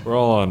 We're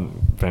all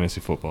on fantasy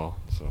football,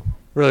 so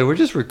really, we're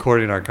just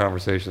recording our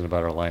conversation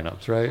about our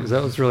lineups, right? Is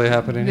that what's really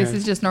happening This here?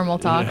 is just normal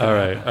talk. All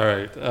right.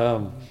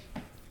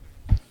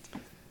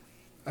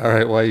 All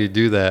right, while you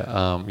do that,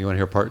 you want to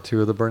hear part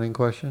 2 of the burning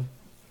question?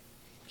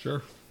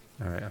 Sure.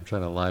 All right, I'm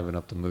trying to liven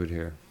up the mood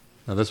here.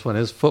 Now, this one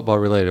is football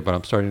related, but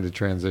I'm starting to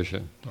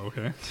transition.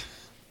 Okay.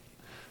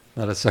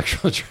 Not a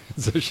sexual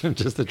transition,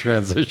 just a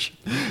transition.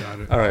 Got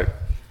it. All right,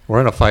 we're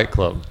in a fight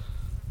club.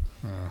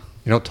 Uh,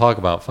 You don't talk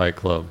about Fight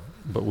Club,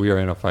 but we are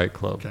in a fight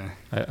club. Okay.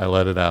 I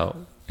let it out.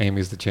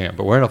 Amy's the champ,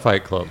 but we're in a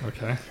fight club.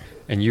 okay.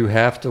 And you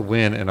have to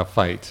win in a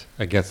fight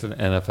against an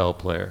NFL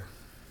player.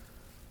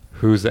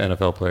 Who's the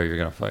NFL player you're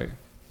going to fight?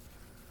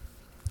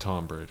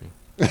 Tom Brady.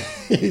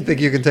 You think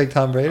you can take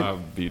Tom Brady? I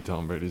would beat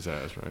Tom Brady's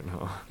ass right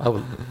now.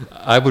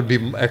 I would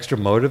be extra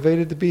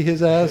motivated to beat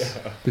his ass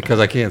because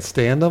I can't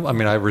stand him. I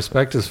mean, I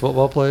respect his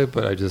football play,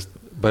 but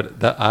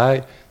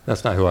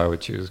that's not who I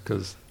would choose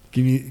because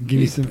Give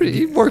me some.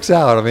 he works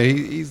out. I mean,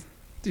 he's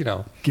Give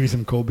me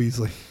some Cole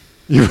Beasley.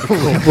 you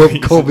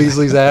whip Cole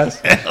Beasley's ass.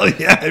 Hell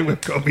yeah, I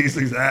whip Cole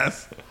Beasley's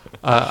ass.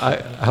 How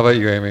about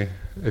you, Amy?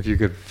 If you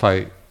could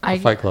fight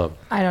Fight Club.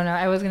 I don't know.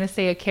 I was gonna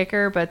say a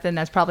kicker, but then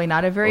that's probably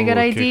not a very Oh, good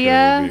a kicker would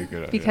idea be a good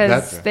idea. because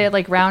That's- they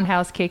like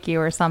roundhouse kick you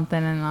or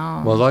something. And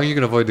Well, as long as you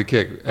can avoid the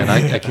kick, and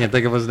I can't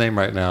think of his name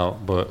right now,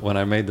 but when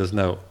I made this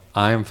note,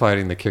 I'm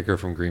fighting the kicker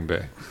from Green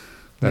Bay.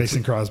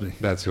 Mason Crosby.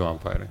 That's who I'm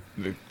fighting.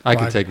 The- I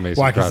could take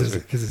Mason Why? Crosby.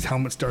 Because his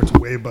helmet starts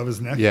way above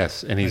his neck.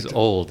 Yes, and he's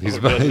old. He's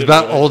Oh, he's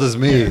about old as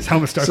me. His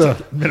helmet starts So-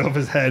 at the middle of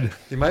his head.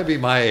 He might be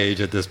my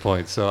age at this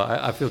point, so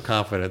I feel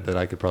confident that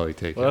I could probably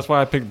take Well, him. that's why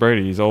I picked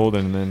Brady. He's old,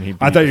 and then he. I beat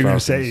thought the you were going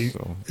to Falcons, say,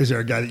 so. is there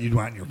a guy that you'd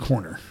want in your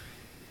corner?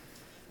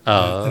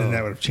 And then that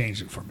Oh, would have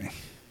changed it for me.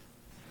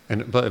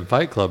 but in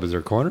Fight Club, is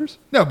there corners?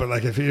 No, but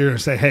like if you're going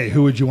to say, hey,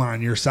 who would you want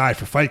on your side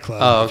for Fight Club?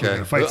 Oh, if you're okay.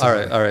 gonna fight All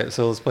right, somebody? all right.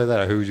 So let's play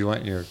that out. Who would you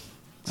want in your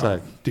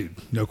side? Dude,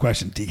 no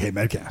question. DK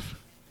Metcalf.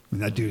 I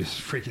mean, that dude is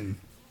freaking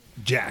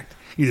jacked.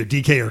 Either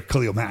DK or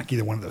Khalil Mack,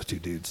 either one of those two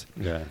dudes.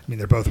 Yeah. I mean,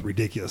 they're both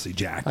ridiculously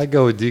jacked. I'd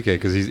go with DK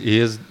because he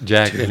is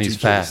jacked and he's DK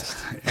is- fast.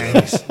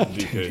 And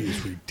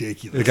he's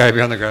ridiculous. The guy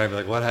be on the ground and be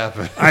like, what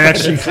happened? I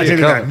actually, I See it take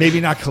it back. coming.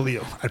 Maybe not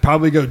Khalil. I'd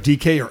probably go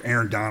DK or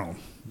Aaron Donald.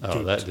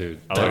 Oh, that dude.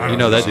 I like You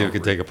know that Aaron dude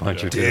could take a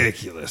punch or two.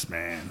 Ridiculous,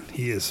 man.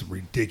 He is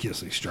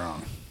ridiculously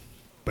strong.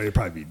 But it'd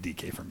probably be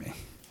DK for me.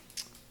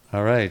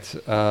 All right.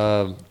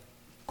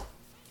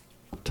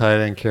 Tight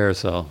end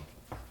carousel.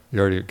 You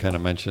already kind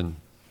of mentioned.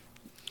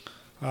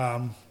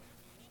 And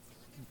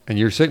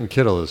you're sitting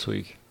Kittle this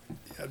week.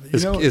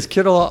 Is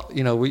Kittle,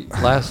 we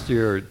last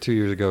year or 2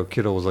 years ago,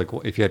 Kittle was like,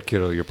 if you had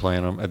Kittle, you're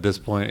playing him. At this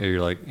point,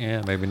 you're like,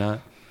 yeah, maybe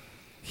not.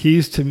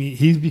 he's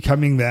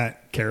becoming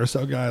that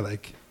carousel guy.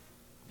 Like,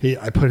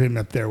 I put him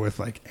up there with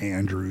like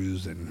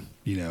Andrews and,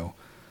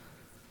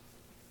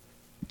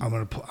 I'm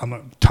gonna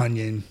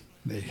Tunyon.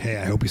 Hey,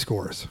 I hope he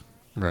scores.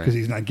 Right. Because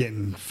he's not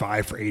getting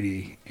 5 for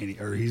 80,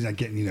 or he's not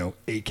getting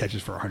 8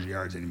 catches for 100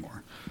 yards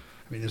anymore.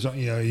 I mean, there's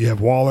you have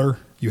Waller,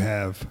 you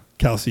have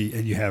Kelsey,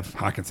 and you have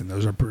Hawkinson.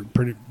 Those are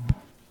pretty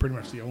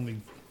much the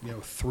only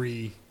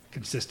 3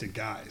 consistent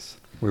guys.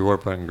 We were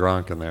putting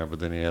Gronk in there, but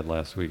then he had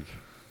last week.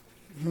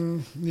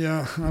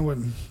 Yeah, I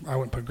wouldn't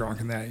put Gronk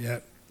in that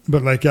yet.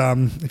 But like,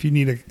 if you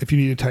need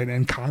a tight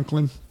end,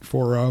 Conklin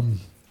for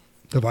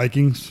the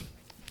Vikings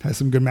has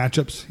some good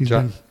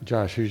matchups.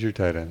 Josh, who's your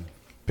tight end?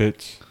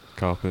 Pitts,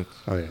 Kyle Pitts.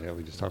 Oh yeah,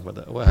 we just talked about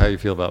that. How do you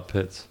feel about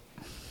Pitts?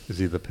 Is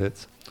he the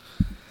Pitts?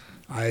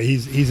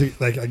 He's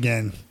like,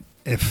 again,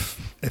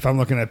 if I'm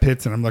looking at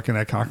Pitts and I'm looking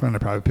at Conklin, I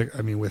probably pick.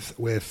 I mean, with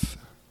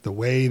the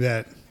way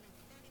that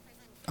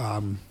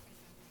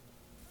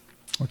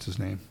what's his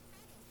name,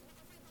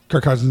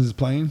 Kirk Cousins is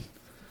playing,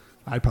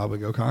 I'd probably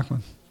go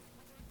Conklin.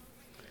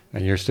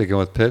 And you're sticking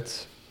with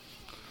Pitts?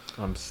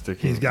 I'm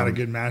sticking. He's got a I'm-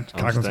 good match.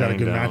 I'm Conklin's got a staying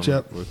good down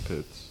matchup. with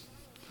Pitts.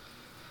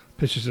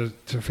 Pitches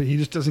he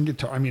just doesn't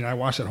get. I mean, I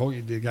watched that whole.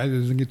 The guy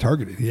doesn't get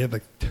targeted. He had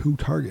like 3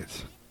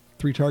 targets.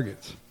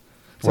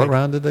 It's What like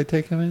round did they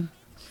take him in?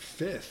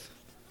 5th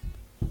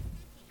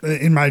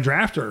in my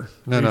drafter.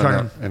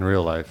 No. In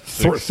real life.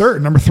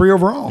 Third, number 3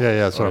 overall. Yeah,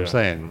 that's what Oh, I'm yeah.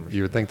 saying.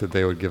 You would think that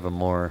they would give him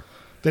more.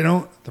 They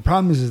don't. The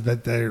problem is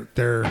that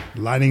they're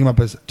lining him up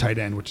as tight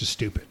end, which is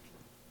stupid.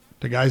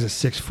 The guy's a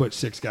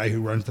 6'6" guy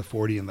who runs the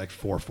 40 in like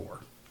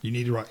 4.4. You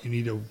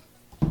need to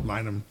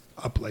line him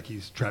up like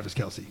he's Travis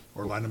Kelce,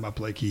 or line him up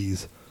like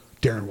he's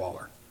Darren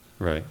Waller.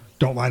 Right.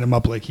 Don't line him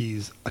up like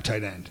he's a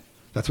tight end.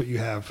 That's what you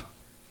have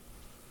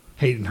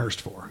Hayden Hurst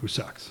for, who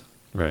sucks.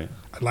 Right.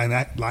 I'd line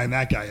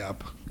that guy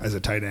up as a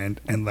tight end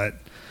and let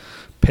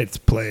Pitts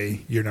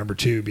play your number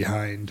 2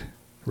 behind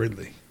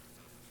Ridley.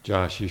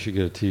 Josh, you should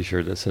get a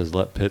T-shirt that says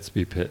 "Let Pitts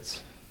be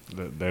Pitts."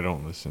 They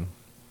don't listen.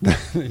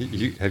 Have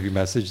you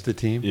messaged the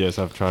team? Yes,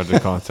 I've tried to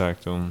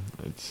contact them.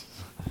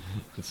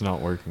 It's not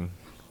working.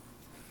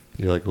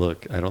 You're like,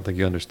 look, I don't think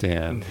you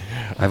understand.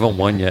 I haven't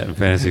won yet in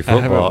fantasy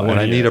football, and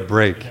I need a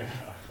break.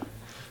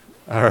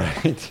 All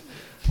right.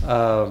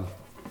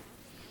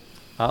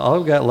 All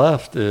we've got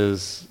left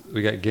is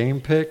we got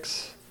game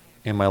picks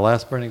and my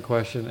last burning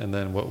question, and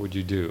then what would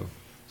you do?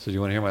 So do you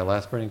want to hear my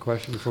last burning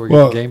question before we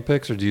get to game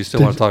picks, or do you still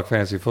did want to you- talk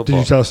fantasy football? Did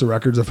you tell us the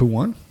records of who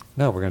won?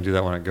 No, we're going to do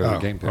that when I go to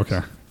game picks.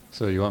 Okay.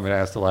 So you want me to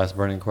ask the last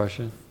burning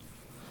question?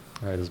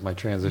 All right, this is my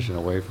transition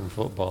away from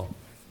football.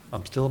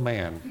 I'm still a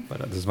man, but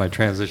this is my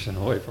transition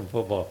away from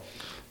football.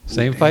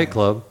 Same fight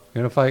club.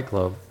 You're in a fight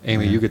club.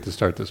 Amy, you get to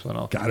start this one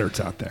off. Goddard's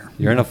out there.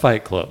 You're in a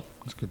fight club.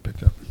 That's a good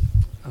pickup.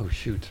 Oh,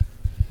 shoot.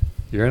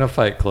 You're in a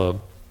fight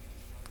club,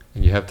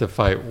 and you have to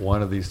fight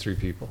one of these 3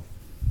 people.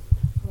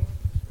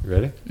 You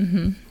ready?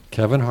 Mm-hmm.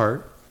 Kevin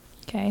Hart,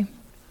 Okay.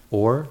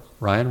 or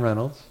Ryan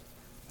Reynolds,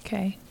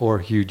 Okay. or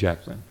Hugh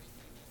Jackman.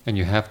 And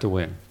you have to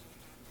win.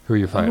 Who are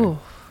you fighting? Ooh.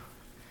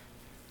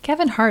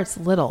 Kevin Hart's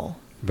little.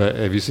 But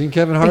have you seen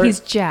Kevin Hart? But he's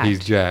jacked. He's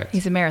jacked.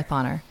 He's a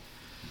marathoner.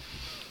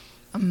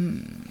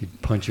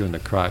 He'd punch you in the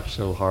crotch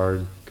so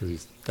hard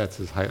because that's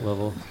his height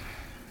level.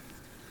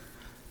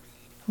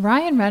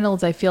 Ryan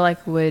Reynolds, I feel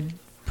like, would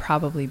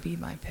probably be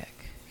my pick.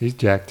 He's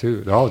jacked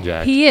too. They're all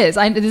jacked. He is.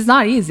 It's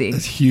not easy.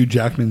 Is Hugh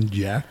Jackman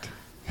jacked?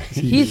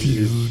 He's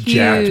huge.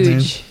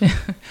 huge.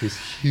 He's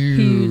huge.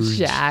 Huge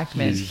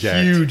Jackman. He's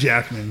jacked. Hugh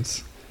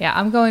Jackman's. Yeah,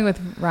 I'm going with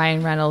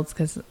Ryan Reynolds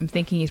because I'm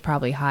thinking he's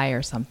probably high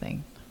or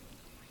something.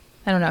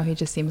 I don't know. He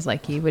just seems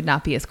like he would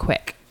not be as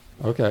quick.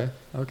 Okay.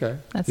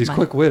 That's He's my-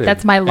 quick-witted.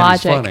 that's my and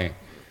logic. He's funny.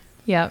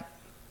 Yep.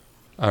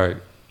 All right.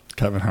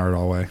 Kevin Hart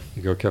all the way.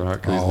 You go Kevin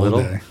Hart because he's All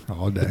little. day.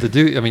 All day. But the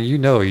dude, I mean,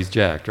 he's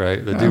jacked,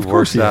 right? The dude Of course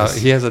works he out.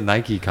 is. He has a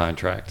Nike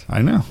contract.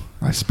 I know.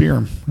 I spear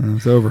him, and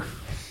it's over.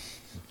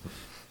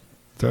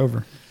 It's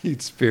over.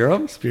 He'd spear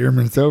him? Spear him,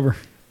 and it's over.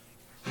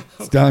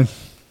 It's done.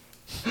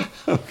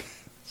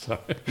 Sorry.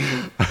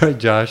 All right,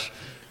 Josh.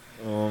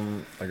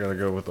 I gotta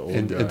go with the old guy.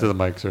 Into the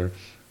mic, sir.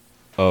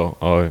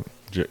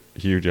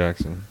 Hugh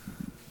Jackson.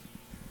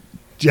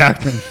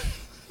 Jackman.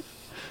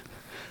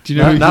 Do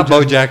you know Not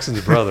who Bo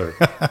Jackson's brother,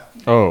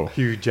 Oh,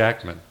 Hugh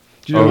Jackman.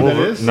 Do you know who that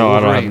is? No,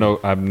 Wolverine.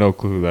 I have no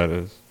clue who that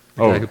is.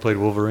 The guy who played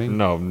Wolverine?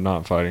 No,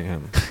 not fighting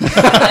him.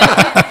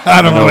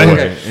 I don't know. No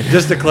Okay, way.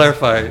 just to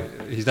clarify,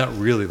 he's not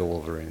really the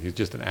Wolverine. He's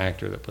just an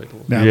actor that played the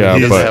Wolverine. No, Yeah,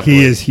 he is, but-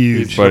 he is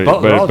huge. But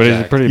they're all But he's a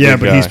jacked. pretty Yeah, big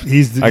but guy.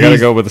 he's I gotta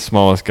go with the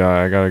smallest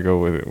guy. I gotta go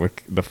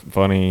with the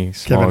funny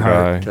small Kevin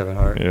Hart. guy. Kevin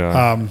Hart.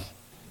 Yeah.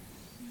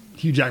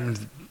 Hugh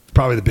Jackman's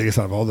probably the biggest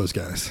out of all those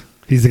guys.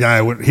 He's the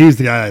guy. He's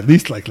the guy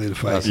least likely to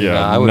fight.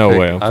 Yeah, I would no pick,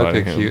 way I'm I would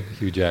fighting pick him.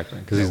 Hugh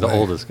Jackman because he's No the way.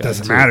 oldest guy.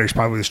 Doesn't too. matter. He's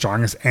probably the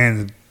strongest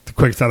and the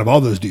quickest out of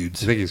all those Do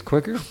dudes. you think he's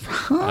quicker?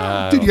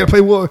 Dude, you got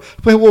to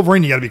play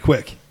Wolverine. You got to be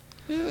quick.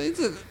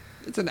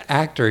 It's an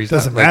actor. He's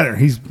Doesn't not like- matter.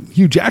 He's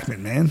Hugh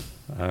Jackman, man.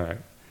 All right.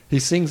 He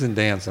sings and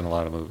dances in a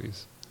lot of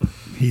movies.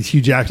 He's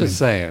Hugh Jackman. Just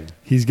saying.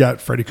 He's got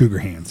Freddy Krueger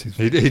hands.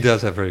 He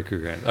does have Freddy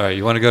Krueger hands. All right.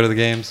 You want to go to the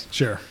games?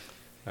 Sure.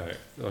 All right.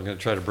 I'm going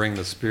to try to bring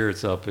the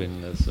spirits up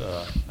in this.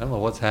 I don't know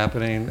what's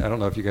happening. I don't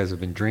know if you guys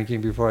have been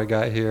drinking before I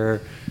got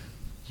here.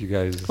 You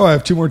guys. Oh, I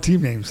have two more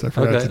team names I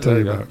forgot Okay, to tell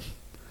there you you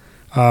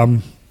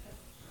about.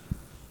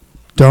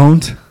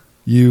 Don't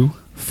you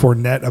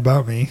Fournette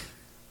about me.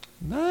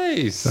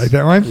 Nice. Like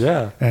that one?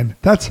 Yeah. And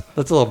that's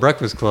That's a little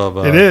Breakfast Club.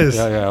 it is.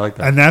 Yeah, I like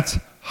that. And that's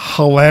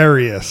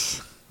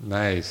hilarious.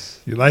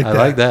 Nice. You like I that?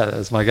 like that.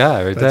 That's my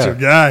guy right That's there.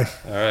 your guy.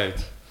 All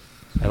right.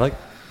 I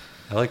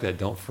like that.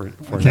 Don't I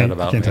forget can't,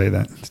 about I can't me. tell you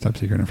that. It's top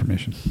secret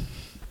information.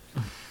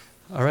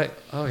 All right.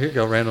 Oh, here you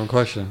go. Random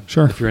question.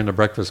 Sure. If you're in the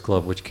Breakfast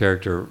Club, which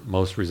character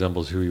most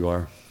resembles who you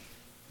are?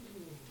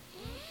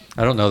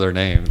 I don't know their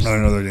names. I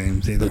don't know their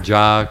names either. The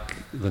jock,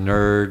 the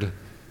nerd,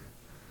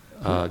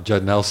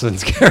 Judd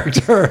Nelson's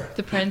character,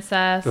 The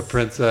princess. the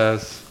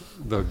princess,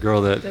 the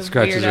girl that The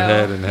scratches her weirdo,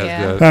 head and has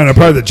yeah. I don't know,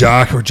 probably the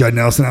Jock or Judd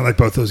Nelson. I like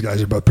both those guys.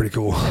 They're both pretty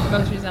cool.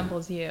 Most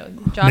resembles you.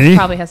 Josh Me?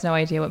 probably has no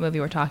idea what movie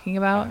we're talking I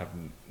about. have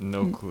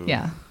no clue.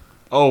 Yeah.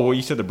 Oh, well,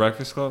 you said The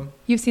Breakfast Club?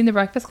 You've seen The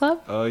Breakfast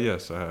Club?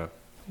 Yes, I have.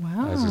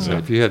 Wow. As I said,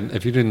 if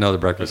you didn't know the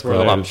Breakfast where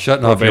Club, they I'm have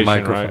shutting off your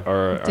probation, microphone.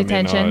 Right? Or,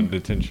 Detention.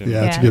 Detention.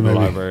 Yeah, it's a Yeah. good The movie.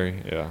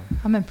 library, yeah.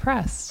 I'm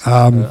impressed.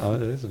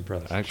 It is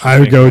impressive. Actually, I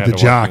would think go I with had the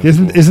to watch Jock. it in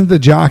school. Isn't the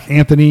Jock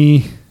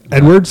Anthony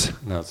Edwards?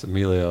 No, it's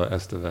Emilio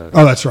Estevez.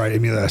 Oh, that's right.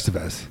 Emilio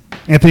Estevez.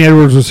 Anthony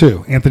Edwards was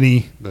who?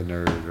 Anthony The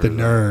nerd. or the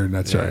nerd.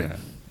 That's yeah, right. yeah.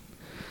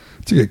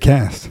 It's a good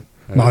cast.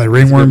 Yeah, Molly it's a good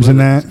Ringworm's in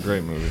movie. that. It's a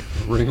great movie.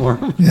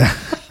 Ringworm. Yeah.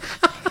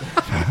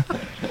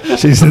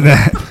 She's in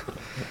that.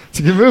 It's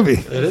a good movie.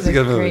 It is a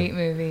good movie. Great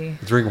movie.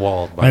 It's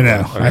Ringwald. by I the know.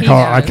 way. All I right.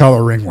 I knows. call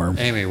her Ringworm.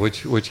 Amy,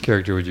 which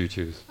character would you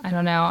choose? I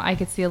don't know. I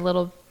could see a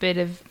little bit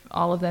of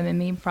all of them in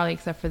me, probably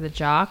except for the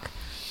jock.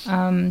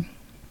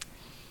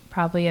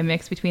 Probably a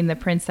mix between the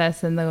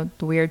princess and the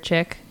weird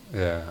chick.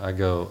 Yeah, I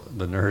go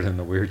the nerd and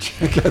the weird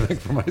chick. I think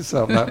for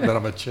myself, not that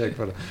I'm a chick,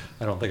 but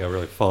I don't think I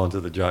really fall into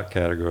the jock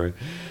category.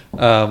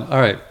 All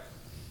right,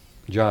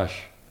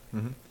 Josh,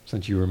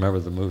 since you remember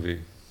the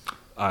movie,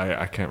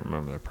 I can't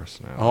remember their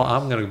personality.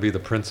 I'm going to be the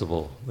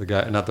principal, the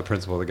guy, not the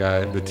principal, the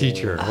guy, the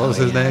teacher. What was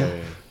his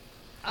name?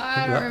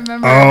 I don't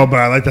remember. Oh, but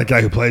I like that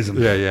guy who plays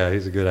him. Yeah,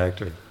 he's a good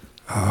actor.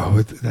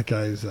 Oh, that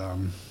guy's.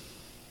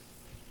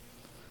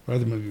 What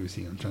other movie was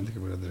he in? I'm trying to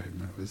think of what other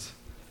it was.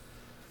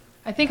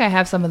 I think I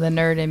have some of the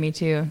nerd in me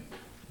too.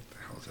 What the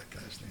hell was that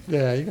guy's name?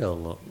 Yeah, you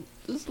got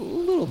just a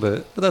little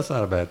bit, but that's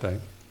not a bad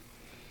thing.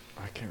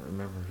 I can't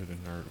remember who the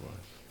nerd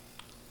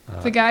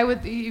was. The guy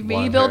with he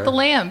blonde built hair. the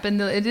lamp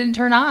and it didn't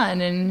turn on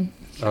and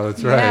Oh,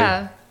 that's right.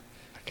 yeah,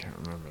 I can't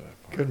remember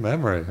that part. Good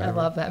memory. I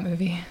love that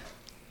movie.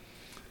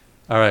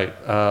 All right.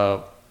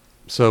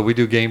 So we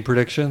do game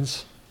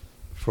predictions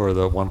for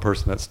the one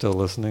person that's still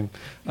listening.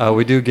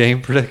 We do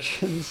game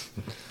predictions.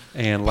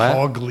 And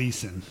Paul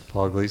Gleason.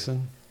 Paul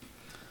Gleason.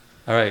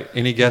 All right.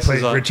 Any He guesses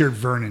played on Richard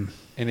Vernon.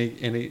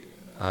 any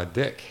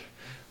Dick?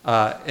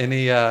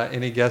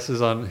 Any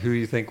guesses on who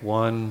you think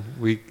won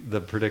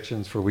the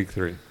predictions for week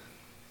 3?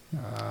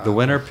 The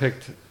winner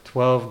picked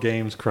 12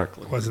 games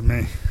correctly. Wasn't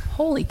me.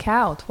 Holy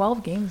cow,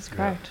 12 games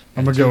correct.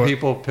 I'm gonna Two go. With,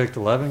 people picked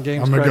 11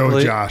 games I'm gonna go with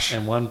correctly. Josh.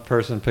 And one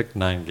person picked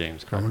 9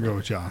 games I'm correctly. gonna go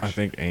with Josh. I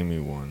think Amy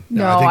won.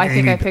 No, I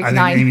think I Amy- picked I think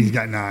 9. Amy's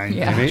got 9.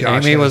 Yeah. Amy,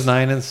 Josh Amy was has-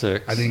 9 and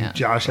 6. I think Yeah.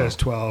 Josh has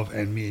 12,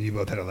 and me and you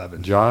both had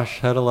 11. Josh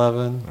had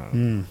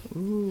 11.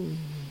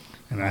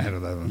 And I had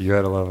 11. You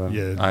had 11.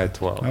 Yeah. I had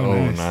 12. Oh,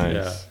 Oh, nice. nice.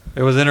 Yeah.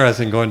 It was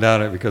interesting going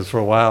down it because for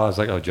a while I was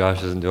like, oh,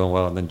 Josh isn't doing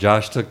well. And then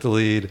Josh took the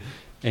lead.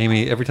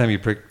 Amy, every time you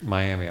pick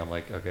Miami, I'm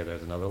like, okay,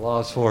 there's another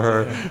loss for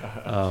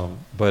her.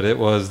 But it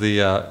was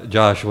the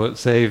Josh.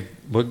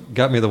 What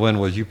got me the win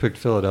was you picked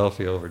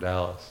Philadelphia over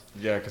Dallas.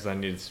 Yeah, because I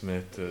needed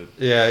Smith to.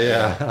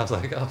 Yeah. I was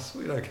like, oh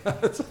sweet, I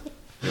got it.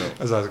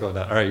 As I was going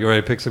down. All right, you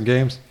ready to pick some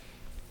games?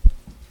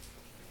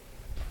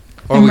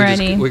 Or I'm we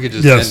ready. We could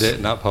just Yes. end it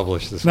and not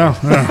publish this No,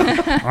 one. no.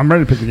 I'm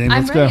ready to pick the game.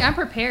 I'm Let's ready. go. I'm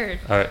prepared.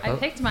 All right. I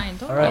picked mine.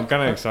 Don't All right. I'm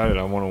kind of excited.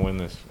 I want to win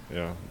this.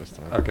 Yeah, this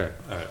time. Okay,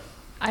 all right.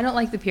 I don't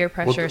like the peer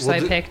pressure, so I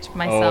picked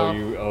myself.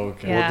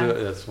 Okay. Yeah. We'll do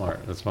it. That's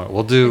smart. That's smart.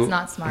 We'll do It's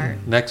not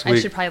smart. next I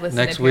week. should probably listen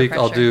Next to peer week,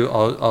 pressure.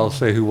 I'll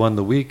say who won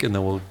the week, and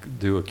then we'll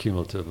do a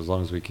cumulative as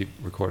long as we keep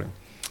recording.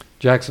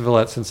 Jacksonville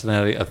at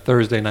Cincinnati, a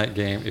Thursday night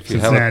game. If you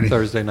have a Cincinnati.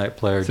 Thursday night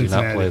player, do not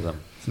Cincinnati. play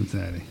them.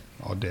 Cincinnati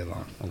all day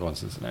long. I'm going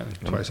Cincinnati.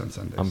 Twice on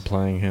Sundays. I'm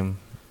playing him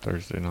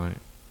Thursday night.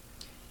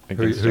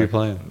 Who are you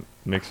playing?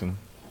 Nixon.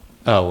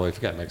 Oh, well, if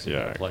you got Mexico,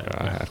 Yeah, play him.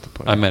 I have to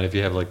play. I meant if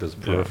you have like those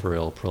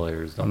peripheral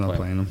players, don't I'm not play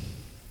playing them.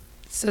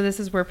 So this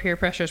is where peer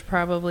pressure is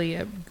probably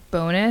a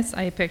bonus.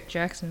 I picked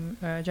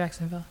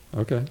Jacksonville.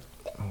 Okay.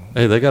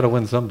 Hey, they got to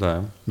win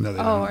sometime. No, they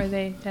Oh, don't. are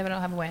they? They don't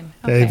have a win.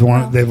 They've Okay,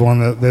 won.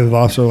 well, They've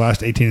lost their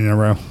last 18 in a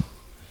row.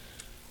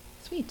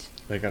 Sweet.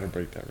 They got to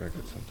break that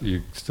record sometime.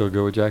 You still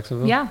go with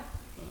Jacksonville? Yeah.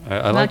 I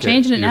I'm like not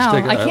changing it You're now.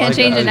 sticking- I can't like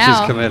change it She's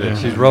now. committed.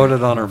 She wrote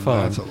it on her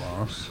phone. That's a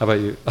loss. How about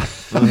you?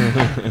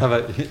 how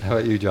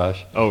about you,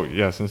 Josh? Oh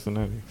yeah,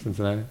 Cincinnati.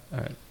 Cincinnati. All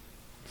right.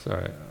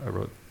 Sorry, I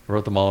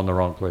wrote them all in the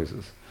wrong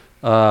places.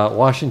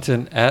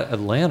 Washington at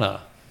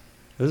Atlanta.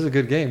 This is a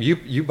good game.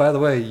 You by the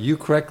way, you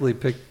correctly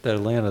picked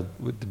Atlanta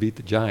to beat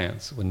the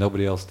Giants when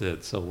nobody else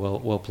did. So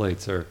well played,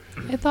 sir.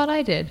 I thought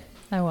I did.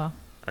 Oh well.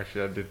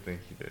 Actually, I did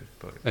think he did,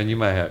 but And you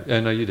might have.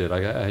 I know you did.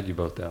 I had you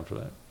both down for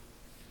that.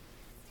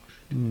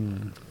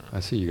 I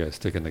see you guys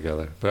sticking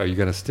together. But are you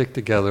going to stick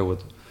together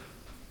with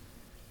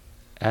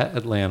at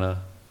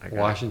Atlanta, I got it.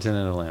 Washington,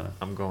 and Atlanta?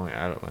 I'm going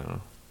at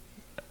Atlanta.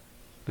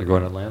 You're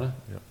going to Atlanta?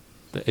 Yep.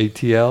 The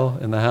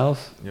ATL in the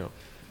house? Yep.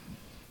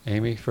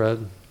 Amy,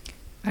 Fred?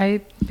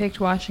 I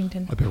picked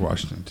Washington. I picked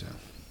Washington too.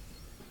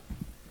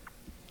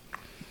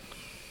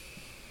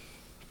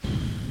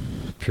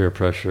 Peer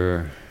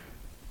pressure.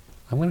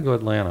 I'm going to go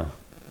Atlanta.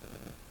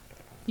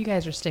 You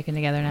guys are sticking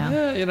together now.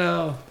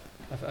 Yeah,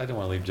 I don't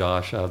want to leave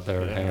Josh out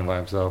there hanging by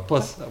himself.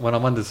 Plus, when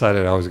I'm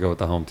undecided, I always go with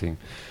the home team.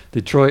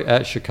 Detroit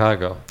at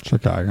Chicago.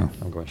 Chicago.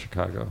 I'm going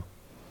Chicago.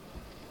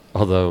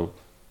 Although,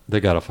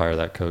 they got to fire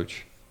that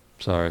coach.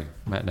 Sorry,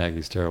 Matt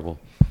Nagy's terrible.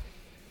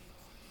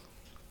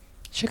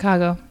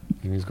 Chicago.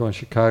 Amy's going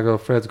Chicago.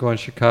 Fred's going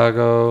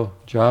Chicago.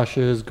 Josh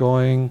is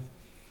going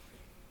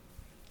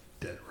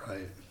Dead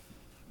right.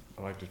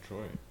 I like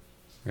Detroit.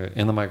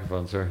 in the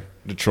microphone, sir.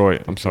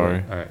 Detroit. I'm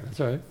sorry. All right, that's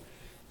all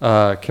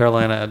right.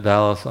 Carolina at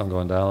Dallas. I'm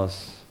going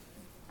Dallas.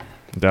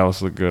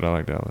 Dallas looked good. I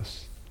like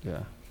Dallas.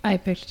 Yeah. I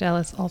picked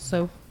Dallas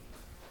also.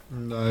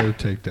 No,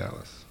 take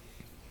Dallas.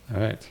 All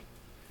right.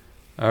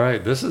 All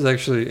right. This is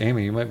actually,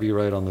 Amy, you might be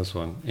right on this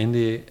one.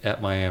 Indy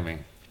at Miami.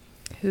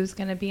 Who's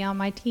going to be on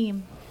my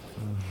team?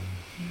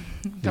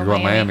 You're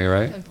going Miami,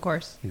 right? Of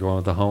course. You're going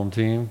with the home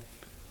team.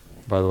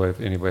 By the way, if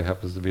anybody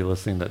happens to be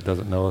listening that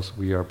doesn't know us,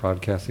 we are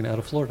broadcasting out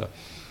of Florida.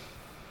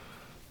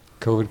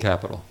 COVID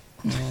capital.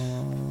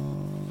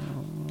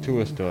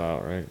 Tua's still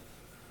out, right?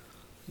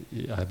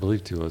 Yeah, I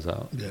believe Tua's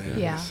out.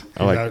 Yeah.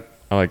 I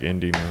like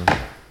Indy, man.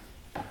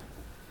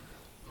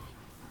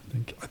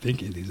 I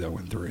think Indy's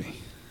 0-3.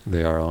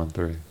 They are on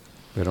 3.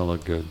 They don't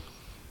look good.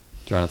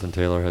 Jonathan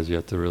Taylor has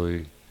yet to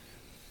really.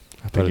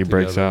 I think he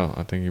breaks together. out.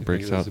 I think he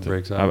breaks does? out. He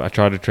breaks out? I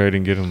tried to trade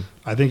and get him.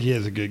 I think he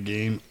has a good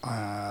game,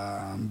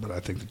 but I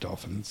think the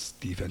Dolphins'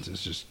 defense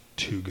is just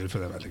too good for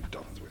them. I think the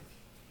Dolphins win.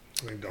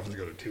 I think Dolphins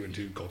go to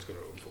 2-2. Colts go to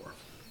 0-4.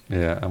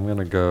 Yeah, I'm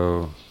gonna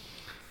go.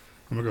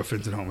 I'm gonna go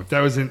Fins at home. If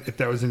that was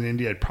in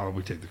Indy, I'd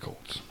probably take the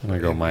Colts. I'm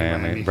gonna go In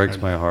Miami. It breaks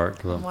my heart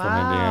because I'm Wow.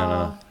 from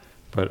Indiana,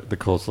 but the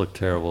Colts look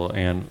terrible.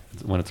 And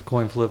when it's a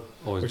coin flip,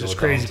 always Which go is with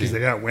crazy the home because team.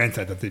 they got Wentz.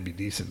 I thought they'd be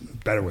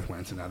decent, better with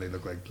Wentz, and now they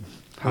look like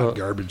hot Well,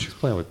 garbage. He's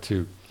playing with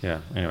 2. Yeah.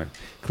 Anyway,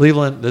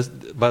 Cleveland.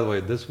 By the way,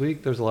 this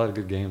week there's a lot of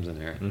good games in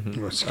here.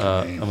 Mm-hmm. What's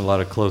the game? A lot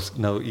of close,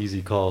 no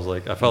easy calls.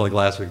 Like I felt like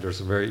last week there were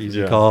some very easy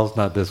Yeah. calls.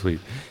 Not this week.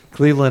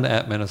 Cleveland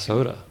at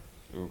Minnesota.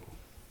 Ooh.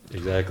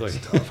 Exactly.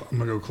 It's tough. I'm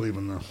gonna go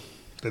Cleveland though.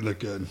 They look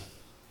good.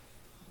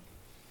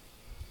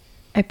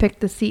 I picked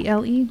the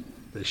CLE.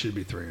 They should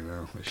be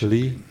 3-0. They should Cle-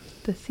 be,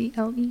 The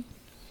CLE.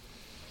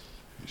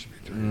 they should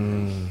be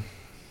 3-0.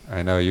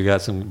 I know you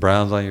got some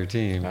Browns on your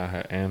team.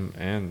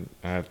 And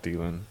I have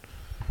Thielen.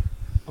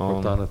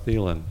 Hooked on a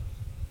Thielen.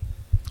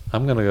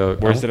 I'm gonna go.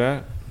 Where's it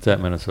at? It's at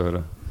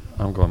Minnesota.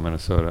 I'm going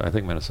Minnesota. I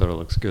think Minnesota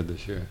looks good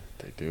this year.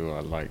 They do. I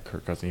like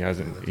Kirk Cousins.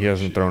 He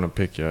hasn't thrown a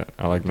pick yet.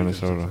 I like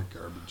Defense looks Minnesota. like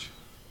garbage.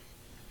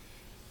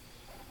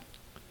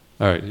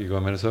 All right, you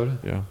going Minnesota?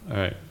 Yeah. All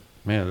right,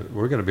 man,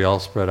 we're gonna be all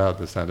spread out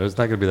this time. It's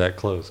not gonna be that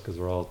close because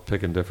we're all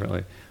picking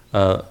differently.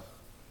 The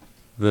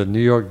New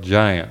York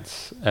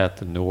Giants at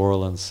the New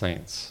Orleans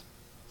Saints.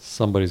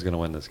 Somebody's gonna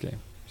win this game.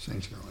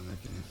 Saints gonna win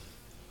that game.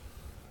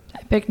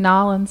 I picked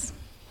Nolans.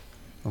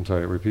 I'm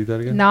sorry. Repeat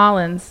that again.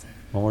 Nolans.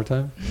 One more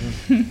time.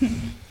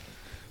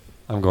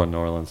 I'm going New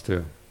Orleans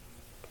too.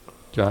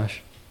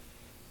 Josh?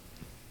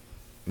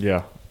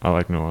 Yeah, I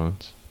like New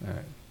Orleans. All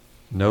right.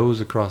 Nose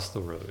across the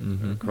road.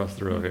 Mhm. Across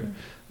the road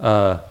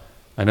here.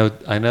 I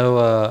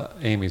know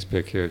Amy's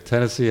pick here.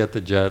 Tennessee at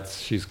the Jets.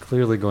 She's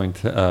clearly going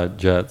to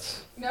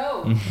Jets.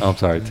 No. Oh, I'm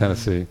sorry,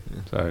 Tennessee.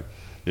 Sorry.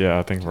 Yeah,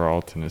 I think we're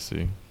all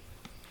Tennessee.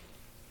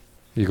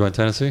 You going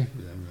Tennessee?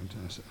 Yeah, I'm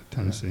going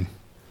Tennessee.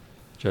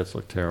 Jets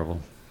look terrible.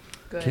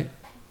 Good.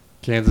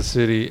 Kansas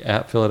City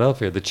at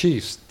Philadelphia. The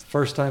Chiefs,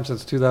 first time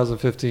since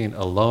 2015,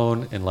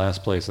 alone in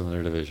last place in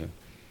their division.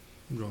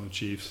 I'm going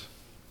Chiefs.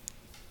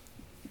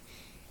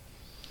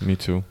 Me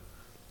too.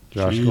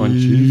 Josh going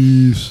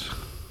Chiefs.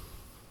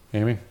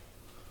 Amy?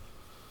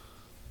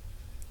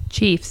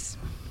 Chiefs.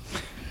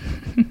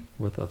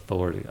 With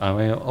authority.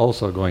 I'm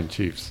also going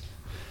Chiefs.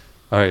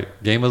 All right,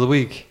 game of the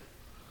week.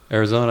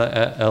 Arizona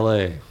at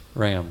LA.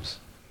 Rams.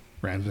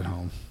 Rams at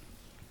home.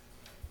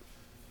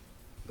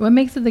 What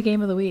makes it the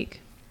game of the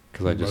week?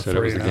 Because I just About said it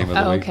was the 3 game of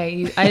now. the Oh, week.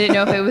 okay. I didn't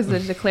know if it was a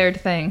declared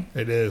thing.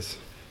 It is.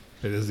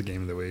 It is the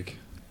game of the week.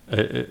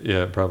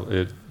 Yeah, probably.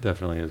 It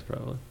definitely is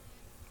probably.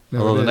 No,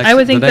 Although it the is. next- I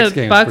would think next the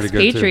game's Bucks pretty good,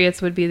 too.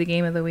 Patriots would be the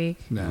game of the week.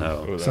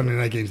 No. Oh, Sunday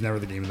night game's never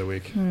the game of the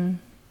week.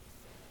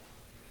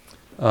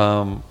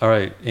 All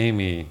right,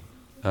 Amy.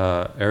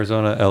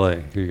 Arizona, LA.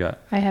 Who you got?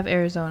 I have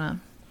Arizona.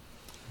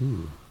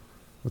 Ooh,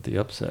 with the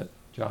upset.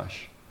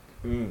 Josh.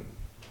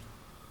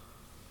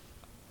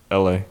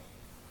 LA.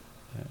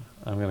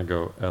 I'm going to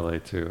go LA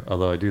too.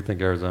 Although I do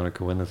think Arizona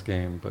could win this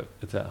game, but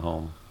it's at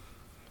home.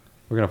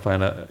 We're going to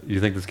find out. You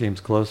think this game's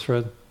close,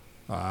 Fred?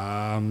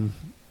 I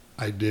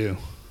do.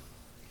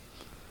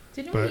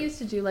 Didn't But we used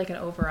to do like an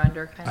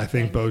over-under kind of I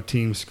think thing? both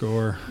teams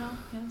score. No,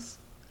 yes.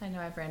 I know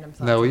I have random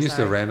thoughts. No, we I'm used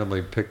to sorry.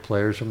 randomly pick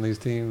players from these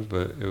teams,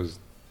 but it was,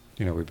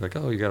 we'd be like,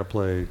 oh, you got to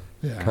play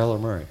Yeah. Kyler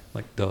Murray.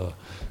 Like, duh.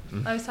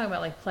 I was talking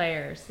about like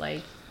players,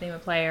 like name a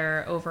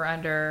player over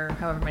under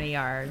however many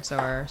yards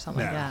or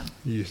something like No. that.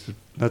 You used to.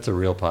 That's a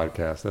real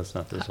podcast. That's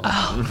not this one.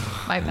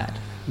 Oh, my bad.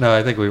 No,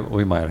 I think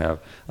we might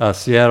have.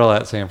 Seattle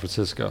at San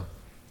Francisco.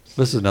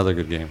 This is another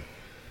good game.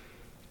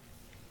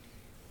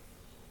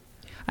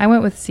 I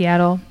went with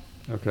Seattle.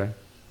 Okay.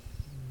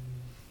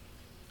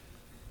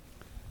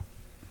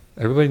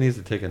 Everybody needs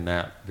to take a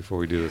nap before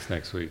we do this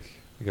next week.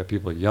 We got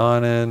people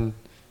yawning,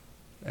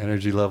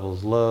 energy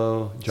levels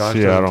low. Josh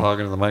doesn't Seattle.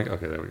 talking to the mic.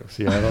 Okay, there we go.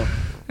 Seattle.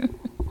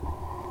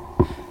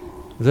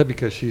 Is that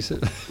because she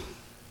said?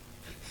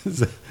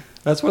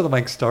 That's where the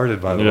mic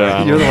started, by the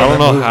Yeah, way. You're the I one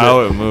don't that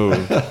know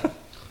moved how it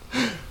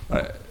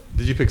moved.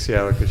 Did you pick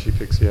Seattle because she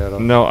picked Seattle?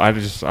 No, I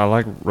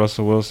like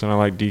Russell Wilson. I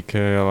like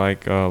DK. I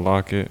like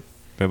Lockett.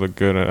 They look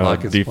good.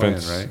 Lockett's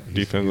Defense, playing, right?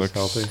 defense He's looks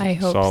healthy? I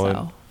hope solid.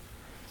 so.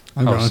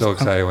 I'm I was going, so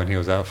excited when he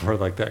was out for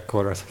like that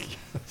quarter. I was like,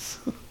 yes.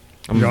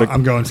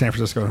 I'm going San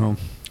Francisco at home.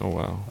 Oh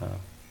wow.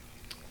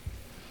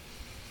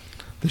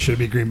 They should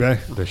be Green Bay.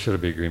 They should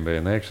have beat Green Bay,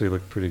 and they actually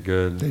looked pretty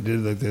good. They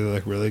did. They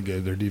look really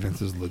good. Their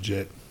defense is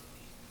legit,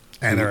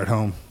 and they're at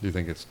home. Do you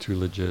think it's too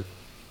legit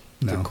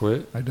No, to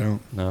quit? I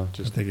don't. No,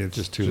 I think it's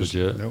just too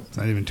legit. Nope, it's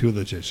not even too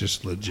legit. It's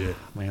just legit.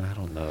 Man, I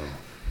don't know.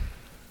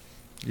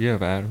 You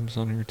have Adams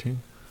on your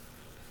team?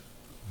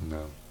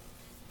 No,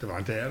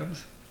 Devontae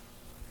Adams.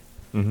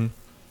 Mm-hmm.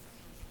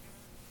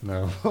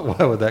 no.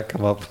 Why would that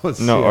come up? With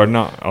No, Seattle? or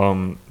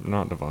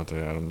not Devontae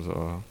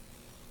Adams.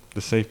 The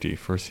safety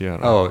for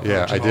Seattle. Oh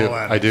yeah, I do. Jamal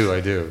I do.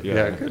 Adams. Yeah,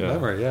 Yeah, good yeah.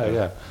 memory.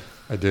 Yeah,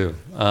 I do.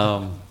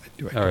 All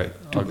right,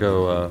 I'll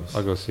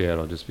go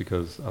Seattle just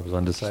because I was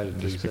undecided.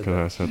 until you Just said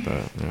because that. I said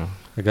that. Yeah.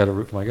 I got to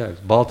root for my guys.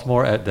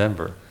 Baltimore at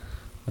Denver,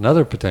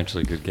 another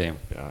potentially good game.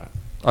 Yeah.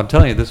 I'm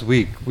telling you, this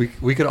week we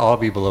could all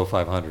be below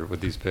 500 with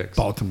these picks.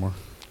 Baltimore.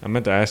 I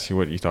meant to ask you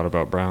what you thought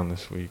about Brown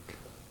this week.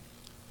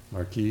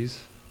 Marquise.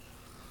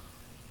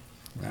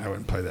 I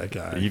wouldn't play that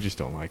guy. You just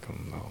don't like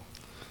him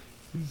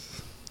though.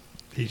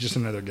 He's just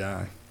another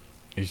guy.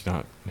 He's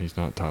not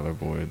Tyler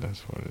Boyd.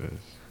 That's what it is.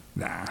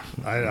 Nah,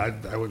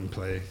 I wouldn't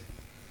play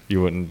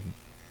You wouldn't.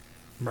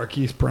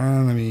 Marquise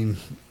Brown. I mean,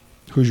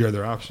 who's your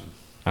other option?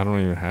 I don't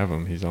even have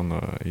him. He's on the.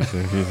 He's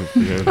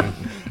a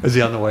Is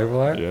he on the waiver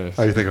wire? Yes.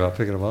 Are you thinking about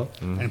picking him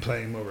up? And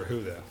play him over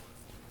who though?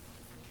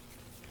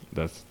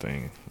 That's the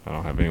thing. I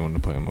don't have anyone to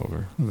play him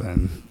over.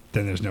 Then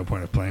there's no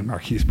point of playing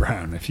Marquise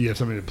Brown. If you have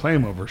somebody to play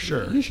him over,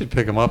 sure. You should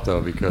pick him up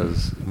though,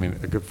 because I mean,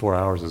 a good 4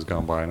 hours has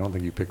gone by. I don't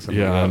think you picked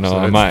somebody Yeah, I up. know. so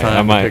I it's might. time I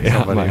to might. pick I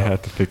somebody might up.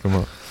 have to pick him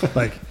up.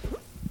 Like,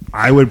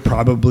 I would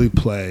probably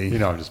play You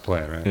know, I'm just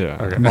playing, right? Yeah.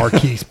 Okay.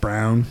 Marquise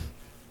Brown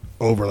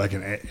over like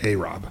an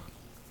A-Rob,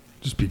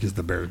 just because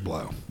the Bears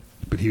blow.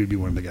 But he would be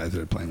one of the guys that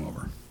would play him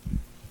over.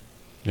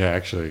 Yeah,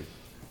 actually,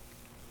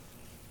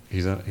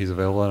 he's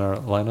available in our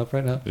lineup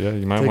right now. Yeah,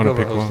 you might Take want to over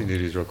pick hosting one.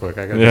 duties real quick.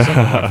 I got to do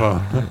something on my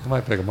phone. I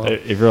might pick him up.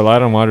 If you're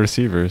light on wide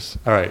receivers,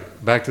 All right,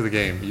 back to the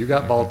game. You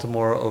got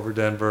Baltimore over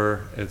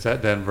Denver. It's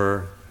at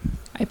Denver.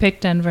 I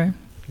picked Denver.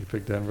 You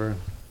picked Denver.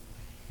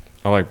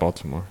 I like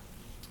Baltimore.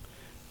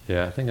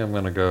 Yeah, I think I'm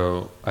going to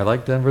go. I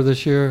like Denver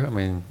this year. I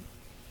mean,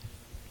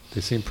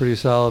 they seem pretty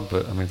solid,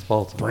 but I mean, it's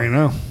Baltimore.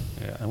 3-0,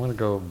 Yeah, I'm going to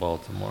go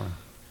Baltimore.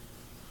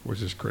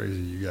 which is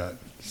crazy. You got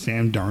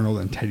Sam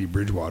Darnold and Teddy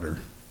Bridgewater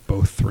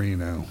both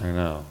 3-0. I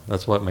know.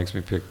 That's what makes me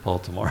pick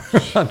Baltimore.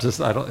 Is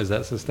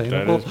that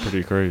sustainable? That is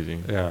pretty crazy.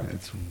 Yeah.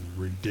 It's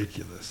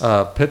ridiculous.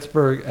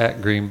 Pittsburgh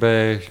at Green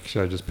Bay.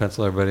 Should I just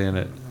pencil everybody in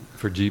it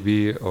for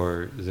GB,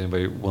 or is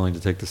anybody willing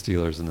to take the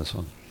Steelers in this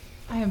one?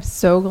 I am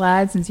so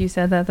glad since you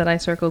said that I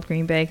circled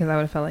Green Bay because I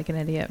would have felt like an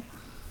idiot.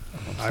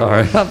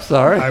 I'm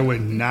sorry. I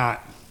would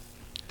not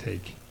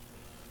take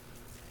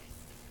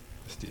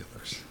the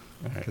Steelers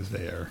because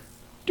they are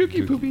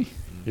dookie poopy.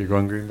 You're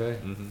going Green Bay?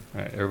 Mm-hmm.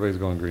 All right, everybody's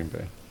going Green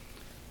Bay.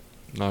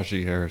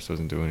 Najee Harris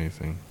doesn't do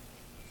anything.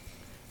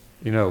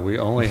 You know, we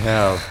only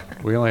have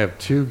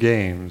 2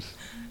 games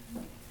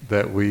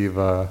that we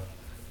only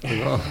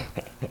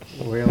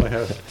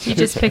have. He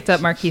just picked up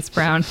Marquise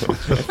Brown.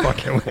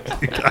 Fucking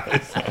with you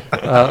guys.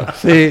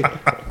 See,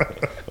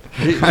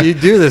 you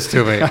do this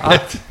to me.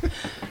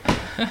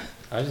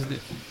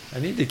 I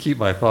need to keep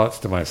my thoughts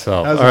to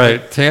myself. All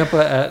right,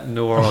 Tampa at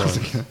New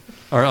Orleans.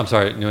 Or I'm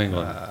sorry, New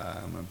England.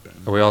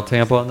 Are we all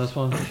Tampa on this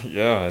one?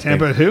 Yeah.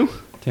 Tampa at who?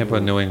 Tampa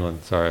and New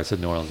England. Sorry, I said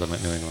New Orleans. I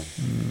meant New England.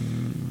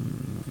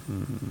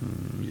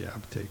 Yeah,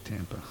 I'll take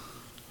Tampa.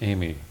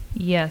 Amy.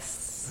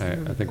 Yes. All right,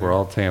 I think we're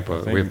all Tampa.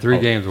 I think- We have 3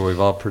 games where we've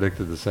all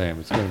predicted the same.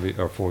 It's going to be,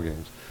 or 4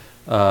 games.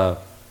 The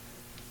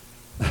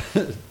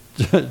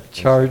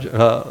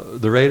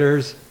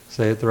Raiders.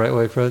 Say it the right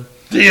way, Fred.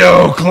 The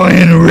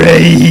Oakland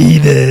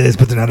Raiders,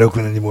 but they're not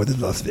Oakland anymore. They're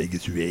Las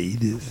Vegas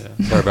Raiders.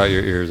 Yeah. Sorry about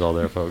your ears all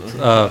there, folks.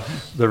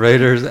 The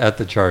Raiders at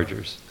the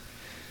Chargers.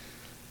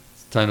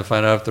 It's time to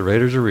find out if the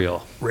Raiders are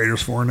real.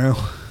 Raiders 4-0.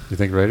 You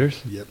think Raiders?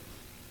 Yep.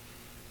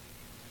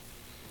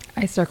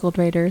 I circled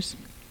Raiders.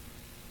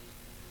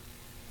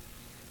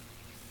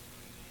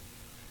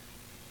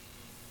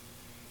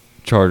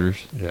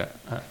 Chargers. Yeah.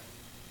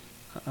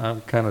 I'm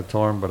kind of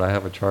torn, but I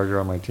have a Charger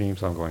on my team,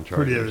 so I'm going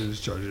Who do you have Chargers.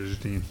 as Chargers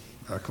team?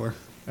 Eckler?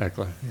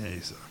 Eckler. Yeah, he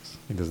sucks.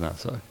 He does not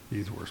suck.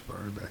 He's the worst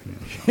part back in the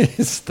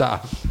NFL.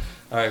 Stop.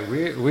 All right,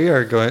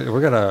 we're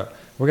gonna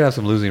have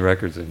some losing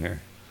records in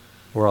here.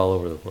 We're all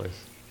over the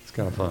place. It's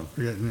kind of fun.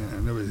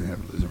 Nobody's going to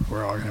have a loser.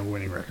 We're all going to have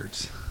winning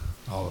records.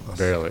 All of us.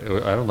 Barely.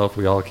 I don't know if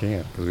we all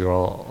can because we're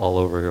all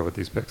over here with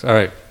these picks. All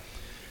right.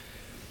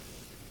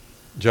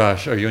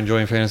 Josh, are you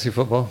enjoying fantasy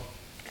football?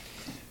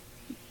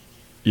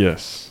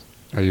 Yes.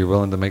 Are you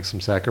willing to make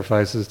some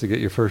sacrifices to get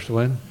your first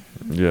win?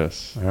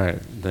 Yes. All right,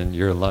 then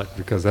you're in luck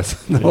because that's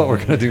what we're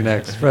going to do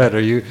next. Fred,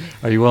 are you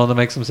willing to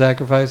make some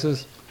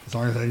sacrifices? As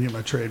long as I can get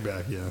my trade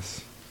back,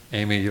 yes.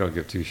 Amy, you don't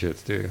give 2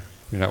 shits, do you?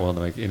 You're not willing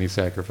to make any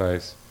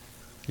sacrifice.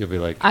 You'll be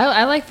like,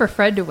 I like for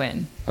Fred to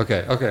win.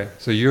 okay.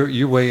 So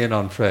you weigh in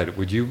on Fred.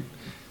 Would you,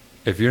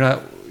 if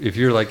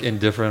you're like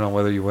indifferent on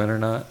whether you win or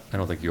not? I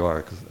don't think you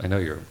are because I know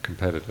you're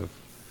competitive.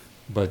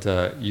 But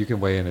you can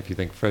weigh in if you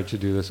think Fred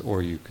should do this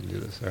or you can do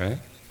this. All right.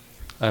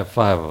 I have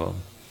 5 of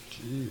them.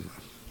 Jeez.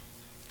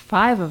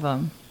 5 of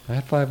them. I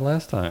had 5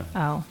 last time.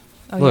 Oh.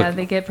 Oh, Look, yeah,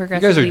 they get You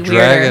progressively guys are weirder.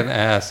 dragging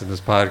ass in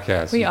this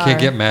podcast. We You can't are.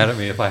 get mad at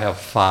me if I have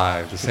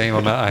 5, the same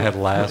amount I had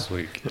last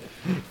week.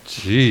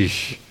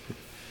 Jeez.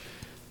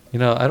 You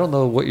know, I don't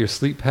know what your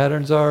sleep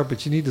patterns are,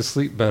 but you need to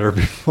sleep better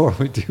before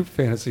we do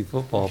fantasy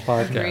football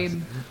podcast.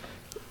 Agreed.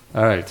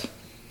 All right.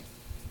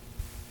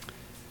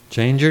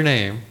 Change your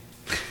name.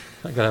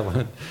 I got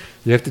one.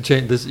 You have to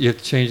change this. You have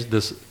to change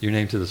this your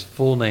name to this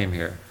full name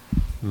here.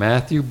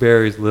 Matthew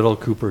Berry's Little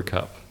Cooper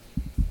Cup.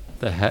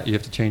 You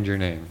have to change your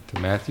name to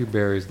Matthew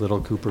Berry's Little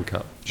Cooper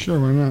Cup. Sure,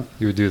 why not?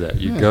 You would do that.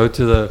 You Yeah. go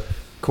to the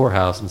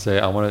courthouse and say,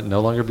 I want to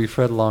no longer be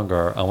Fred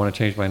Longar. I want to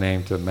change my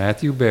name to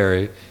Matthew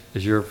Berry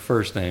is your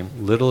first name.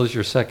 Little is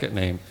your second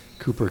name.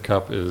 Cooper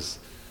Cup is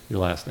your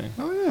last name.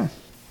 Oh, yeah.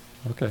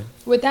 Okay.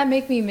 Would that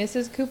make me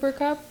Mrs. Cooper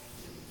Cup?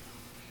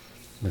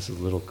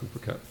 Mrs. Little Cooper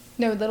Cup.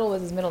 No, Little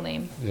was his middle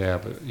name. Yeah,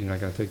 but you're not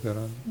going to take that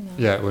on? No.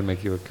 Yeah, it would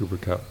make you a Cooper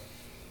Cup.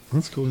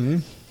 That's a cool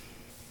name.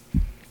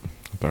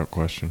 Without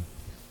question.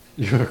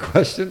 You have a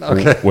question?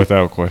 Okay.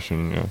 Without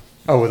question, yeah.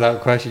 Oh,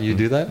 without question, you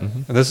do that?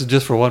 Mhm. And this is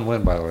just for 1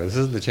 win, by the way. This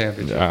isn't the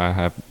championship. I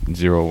have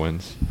 0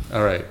 wins.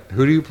 All right.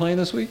 Who do you playing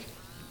this week?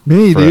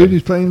 Me, Fred. dude.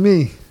 He's playing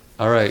me.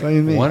 All right.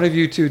 Playing me. One of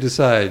you two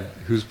decide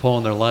who's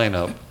pulling their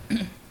lineup,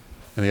 and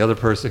the other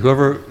person,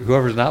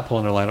 whoever's not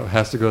pulling their lineup,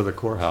 has to go to the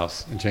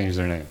courthouse and change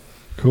their name.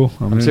 Cool.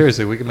 I'm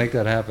seriously, we can make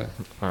that happen.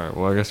 All right.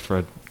 Well, I guess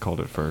Fred called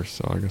it first,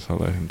 so I guess I'll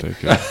let him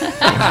take it.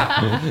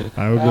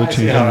 I will go I see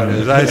change how it my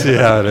is. name. I see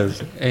how it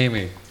is.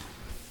 Amy,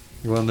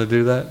 you willing to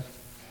do that?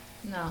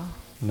 No.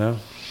 No?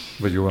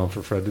 But you're willing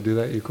for Fred to do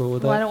that? You cool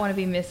with that? Well, I don't want to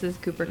be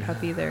Mrs. Cooper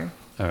Cup either.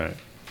 All right.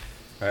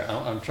 All right.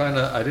 I'm trying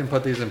to. I didn't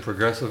put these in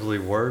progressively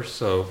worse,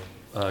 so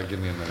give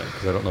me a minute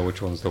because I don't know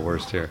which one's the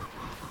worst here.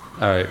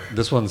 All right.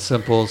 This one's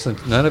simple.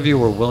 Since none of you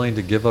were willing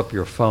to give up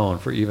your phone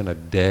for even a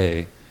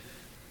day,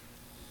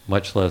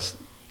 much less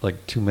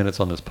like 2 minutes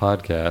on this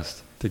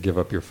podcast to give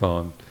up your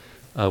phone,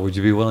 would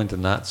you be willing to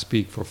not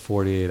speak for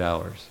 48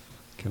 hours?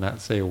 Cannot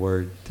say a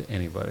word to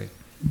anybody.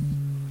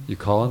 You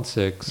call in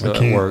sick so I at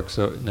can't. work.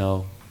 So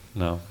no.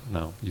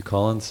 You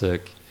call in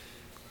sick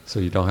so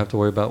you don't have to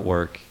worry about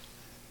work.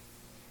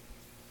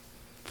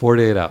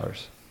 48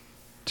 hours.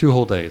 2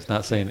 whole days.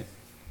 Not saying it.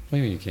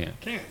 Maybe you can't.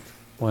 Can't.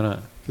 Why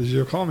not? Because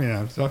you'll call me and I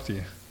have to talk to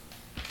you.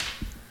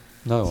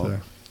 No. So,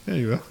 there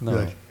you go. No. Be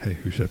like, hey,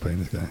 who should I play in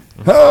this guy?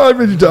 Oh, I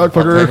made you dog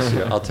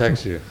fucker. I'll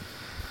text you.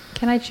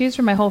 Can I choose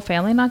for my whole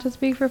family not to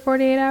speak for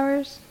 48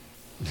 hours?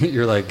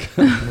 You're like,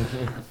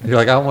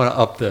 I want to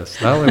up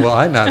this. Not only will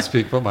I not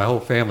speak, but my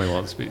whole family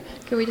won't speak.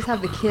 Can we just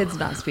have the kids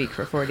not speak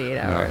for 48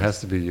 hours? No, it has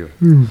to be you.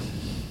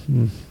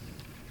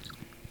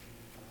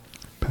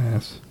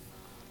 Pass.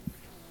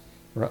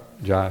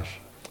 Josh.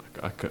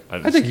 I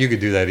I think you could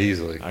do that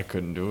easily. I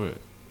couldn't do it.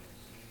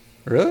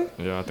 Really?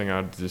 Yeah, I think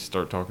I'd just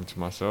start talking to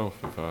myself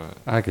if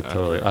I could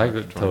totally not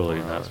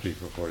 24 hours. speak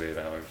for 48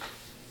 hours.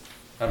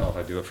 I don't know if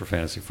I do it for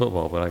fantasy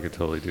football, but I could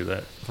totally do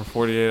that. For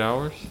 48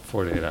 hours?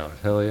 48 hours.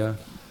 Hell yeah.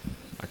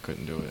 I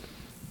couldn't do it.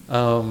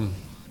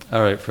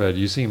 All right, Fred,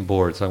 you seem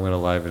bored, so I'm going to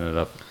liven it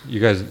up. You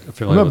guys I'm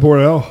familiar not with... bored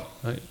at all.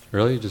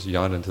 Really? You just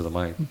yawned into the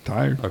mic. I'm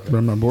tired, Okay. but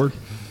I'm not bored.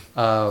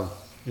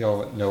 You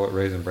all know what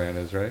Raisin Bran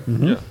is, right?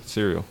 Mm-hmm. Yeah,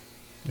 cereal.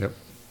 Yep.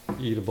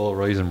 Eatable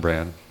Raisin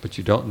Bran, but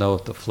you don't know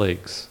if the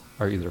flakes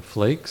are either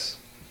flakes,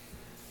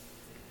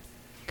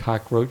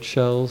 cockroach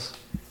shells,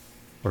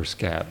 or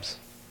scabs.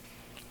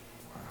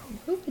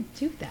 Who would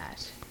do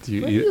that? Do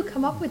you Where eat, do you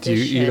come up with do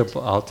this you shit? eat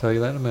I'll tell you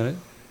that in a minute.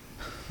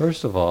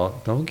 First of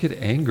all, don't get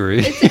angry.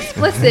 It's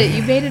explicit.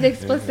 You made it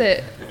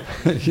explicit.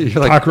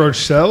 You're like, Cockroach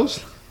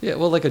cells? yeah,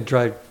 well, like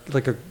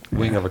a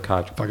wing of a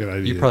cockroach. Fuck it,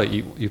 I'd You eat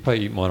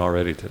probably eat one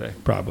already today.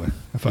 Probably.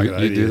 If You-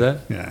 I'd you do eat that?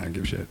 it. Yeah, I don't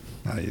give a shit.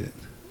 I eat it.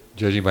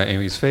 Judging by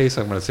Amy's face,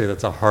 I'm going to say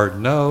that's a hard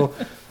no.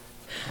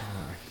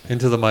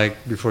 Into the mic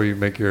before you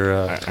make your.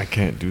 I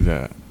can't do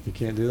that. You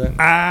can't do that.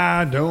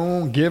 I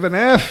don't give an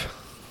F.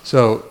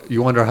 So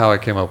you wonder how I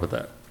came up with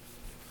that.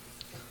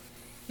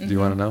 Do you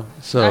want to know?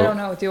 So I don't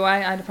know. Do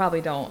I? I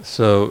probably don't.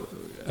 So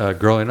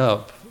growing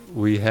up,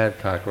 we had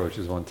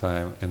cockroaches one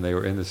time, and they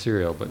were in the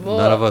cereal, but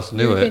none of us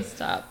knew You it. can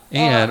stop.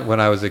 And when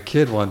I was a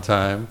kid one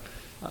time,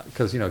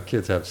 because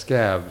kids have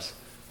scabs,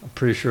 I'm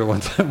pretty sure one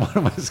time one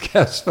of my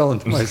scabs fell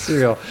into my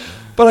cereal,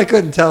 but I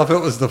couldn't tell if it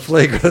was the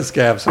flake or the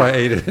scab, so I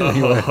ate it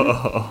anyway.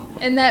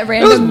 And that was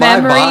random my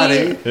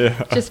memory body.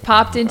 just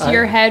popped into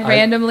your head I-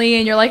 randomly,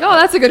 and you're like, "Oh,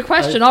 that's a good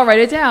question. I'll write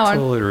it down."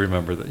 Totally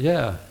remember that.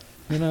 Yeah,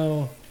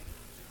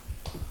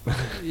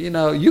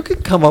 you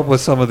could come up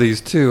with some of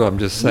these too. I'm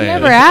just You saying.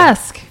 never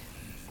ask.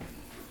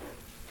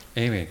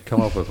 Amy,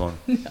 come up with one.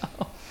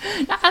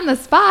 Not on the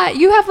spot.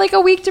 You have like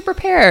a week to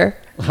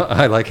prepare.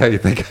 I like how you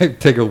think I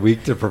take a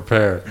week to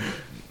prepare.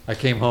 I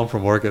came home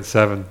from work at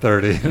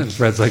 7:30, and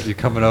Fred's like, "You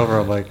coming over?"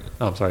 I'm like,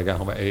 "Oh, I'm sorry, I got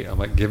home at 8." I'm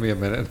like, "Give me a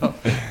minute. I'll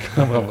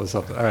come up with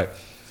something." All right.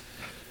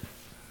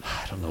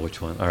 I don't know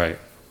which one. All right.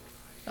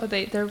 Oh,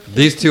 they're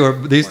These two are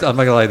these. I'm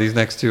not gonna lie. These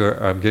next two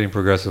are. I'm getting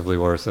progressively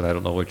worse, and I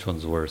don't know which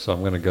one's worse. So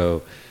I'm gonna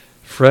go.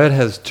 Fred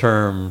has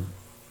termed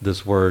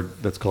this word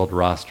that's called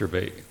roster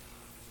bait.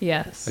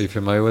 Yes. Are you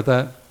familiar with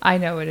that? I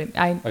know what it.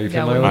 I Are you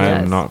know familiar what with it I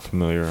am does. not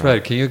familiar.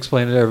 Fred, can you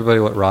explain to everybody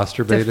what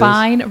roster bait is?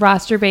 Define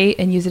roster bait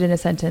and use it in a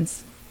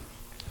sentence.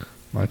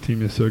 My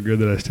team is so good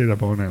that I stayed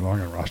up all night long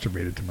and roster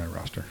baited to my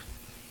roster.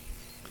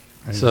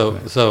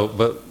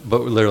 But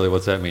literally,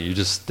 what's that mean? You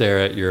just stare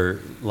at your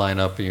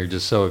lineup and you're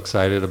just so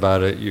excited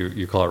about it.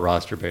 You call it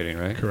roster baiting,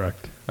 right?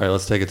 Correct. All right,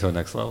 let's take it to the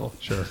next level.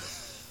 Sure.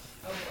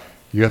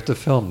 You have to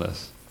film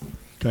this.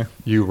 Okay.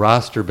 You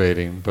roster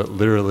baiting, but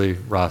literally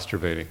roster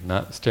baiting,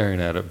 not staring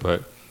at it,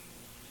 but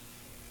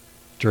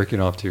jerking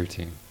off to your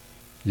team.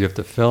 You have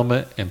to film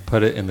it and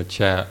put it in the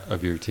chat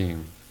of your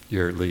team,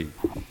 your league,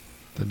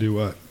 To do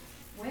what?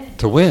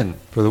 to win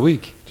for the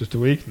week. Just a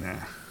week? Nah.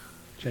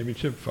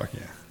 Championship? Fuck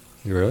yeah.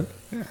 You really?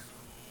 Yeah.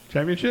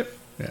 Championship?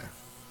 Yeah.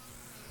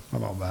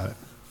 I'm all about it.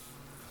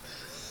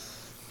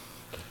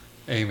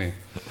 Amy.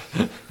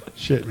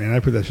 Shit, man. I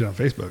put that shit on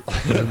Facebook.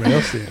 Let everybody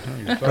else see it. I don't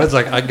give a fuck. Fred's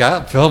like, I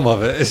got film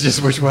of it. It's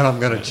just which one I'm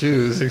going to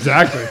choose.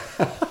 Exactly.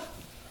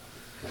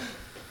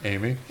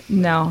 Amy?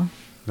 No,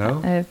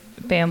 No? I have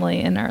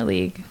family in our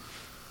league.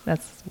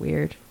 That's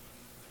weird.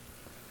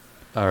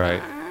 All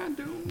right.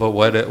 But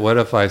what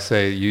if I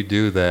say you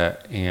do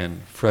that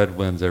and Fred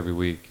wins every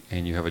week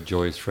and you have a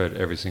joyous Fred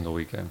every single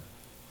weekend?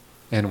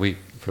 And week,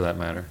 for that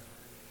matter.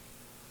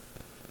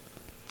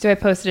 Do I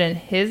post it in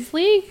his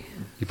league?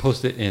 You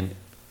post it in,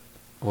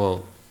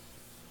 well,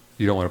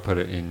 you don't want to put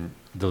it in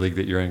the league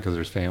that you're in because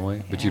there's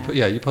family. But you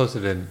post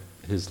it in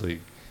his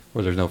league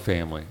where there's no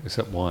family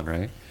except one,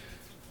 right?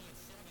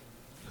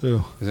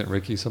 Who? Isn't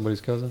Ricky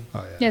somebody's cousin?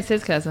 Oh, yeah. Yeah, it's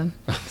his cousin.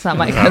 It's not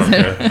my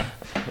cousin.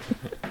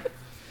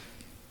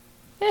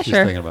 Yeah, She's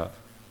sure. thinking about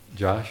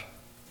Josh.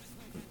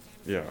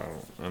 Yeah,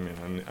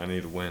 I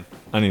need to win.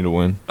 I need to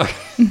win.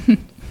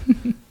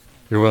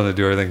 You're willing to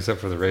do everything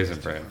except for the Raisin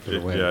Bran for the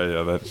win.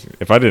 Yeah. That's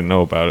if I didn't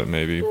know about it,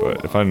 maybe,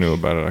 but if I knew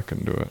about it, I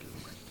couldn't do it.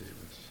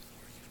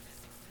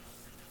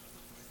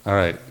 All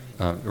right.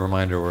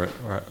 Reminder, we're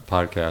at a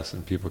podcast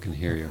and people can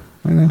hear you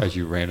I know. as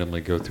you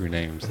randomly go through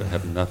names that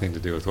have nothing to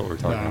do with what we're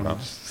talking No, I'm about.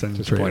 just sending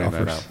Just trade pointing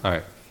that offers. out. All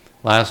right.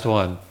 Last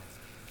one.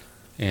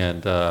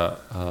 And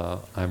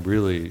I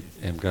really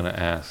am going to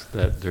ask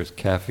that there's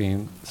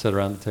caffeine set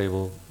around the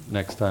table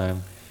next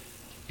time.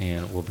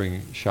 And we'll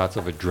bring shots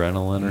of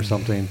adrenaline or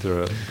something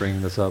to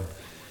bring this up.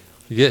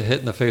 You get hit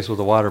in the face with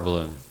a water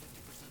balloon.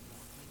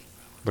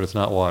 But it's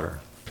not water.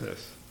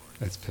 piss.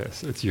 It's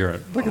piss. It's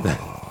urine. Look at that.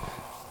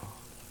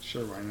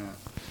 Sure, why not?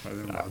 That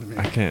doesn't bother me.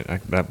 I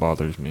can't. That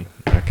bothers me.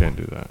 I can't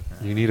do that.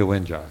 You need a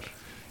win, Josh.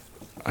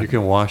 You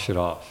can wash it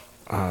off.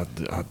 I'll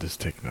just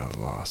take another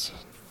loss.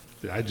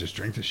 Dude, I just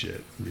drink the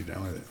shit and be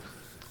done with it.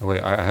 Oh, wait,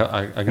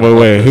 I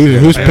Wait.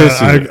 Who's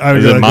piss? I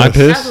Is it like my this.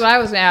 piss? That's what I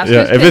was going to ask.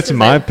 Yeah. Whose If piss it's is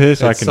my it?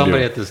 piss, I It's can do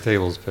somebody it. at this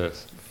table's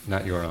piss,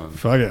 not your own.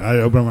 Fuck it. I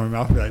open my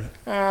mouth and be like,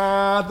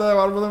 the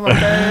water balloon in my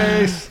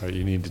face. All right,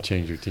 you need to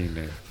change your team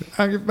name.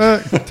 I'll get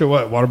back. To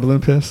what? Water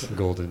balloon piss?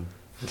 Golden.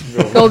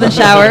 Golden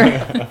shower.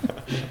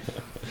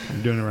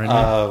 I'm doing it right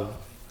now.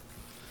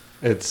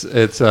 It's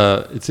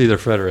either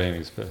Fred or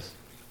Amy's piss.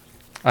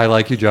 I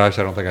like you, Josh.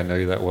 I don't think I know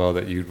you that well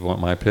that you'd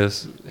want my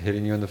piss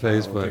hitting you in the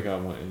face, I don't but think I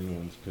want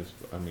anyone's piss.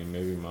 I mean,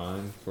 maybe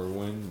mine for a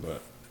win,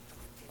 but.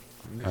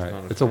 I'm just all not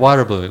right. a It's a fan.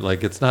 water balloon.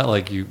 Like it's not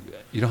like you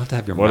don't have to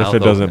have your What mouth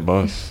if it doesn't open.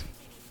 bust?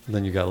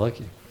 Then you got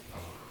lucky.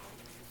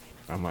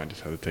 I might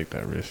just have to take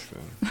that risk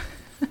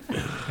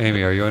then.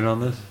 Amy, are you in on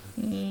this?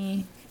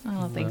 I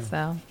don't think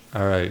so.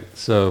 All right.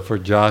 So for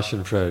Josh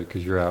and Fred,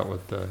 because you're out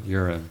with the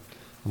urine,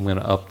 I'm going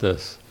to up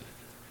this.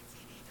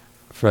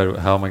 Fred,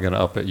 how am I going to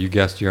up it? You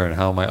guessed urine.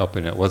 How am I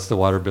upping it? What's the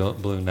water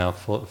balloon now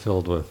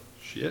filled with?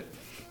 Shit.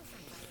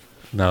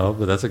 No,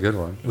 but that's a good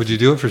one. Would you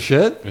do it for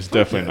shit? It's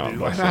definitely yeah, not dude,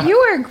 why busted. not? You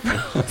were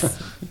gross.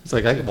 It's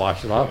like I can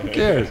wash it off. Who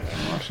cares?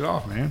 Wash it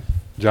off, man.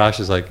 Josh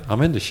is like,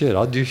 I'm into shit.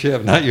 I'll do shit,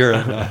 but not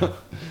urine. No.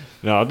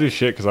 No, I'll do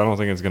shit because I don't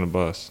think it's gonna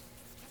bust.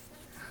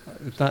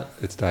 It's not.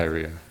 It's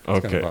diarrhea. It's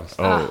Okay. gonna bust.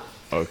 Oh,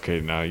 okay.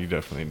 Now you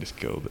definitely just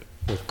killed it.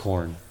 With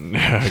corn. No,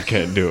 I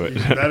can't do it.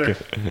 Even better.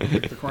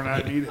 Get the corn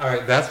out and eat it. All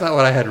right, that's not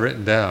what I had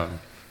written down.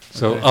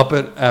 So Okay. up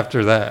it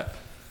after that.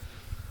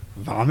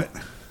 Vomit.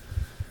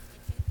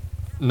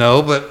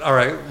 No, but all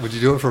right. Would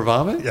you do it for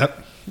vomit? Yep.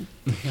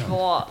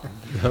 No,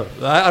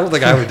 I don't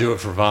think I would do it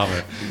for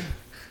vomit.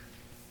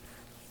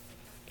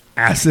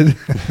 Acid.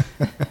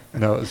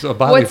 No. So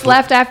body What's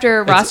left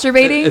after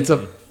masturbating? It's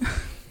a.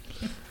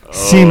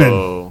 Semen.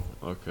 Oh,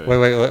 okay.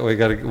 Wait. We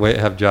gotta wait.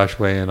 Have Josh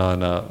weigh in on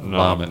No,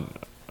 vomit.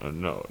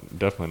 no,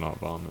 definitely not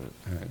vomit.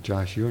 All right,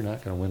 Josh, you are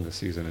not going to win the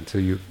season until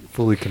you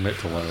fully commit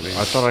to one of these.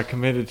 I thought I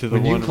committed to the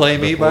When one. you play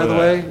me, before by the that.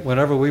 way,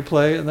 whenever we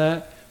play in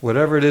that,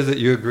 whatever it is that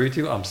you agree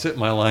to, I'm sitting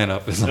my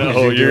lineup. As long as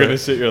No, you you're do gonna it.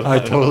 sit your I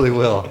lineup. totally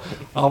will.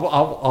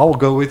 I'll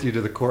go with you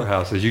to the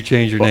courthouse as you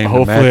change your Well, name to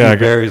hopefully Matthew I got-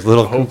 Barry's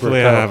Little Cooper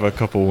Hopefully, Cup. I have a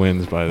couple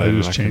wins by I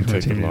then. just I can changed my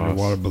take team a into a loss.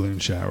 water balloon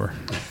shower.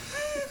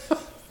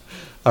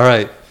 All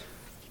right.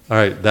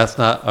 That's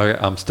not. All right,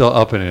 I'm still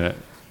upping it.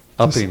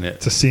 Upping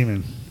it To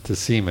semen. to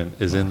semen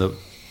is in the,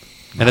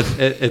 and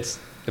it's.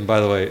 And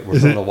by the way, we're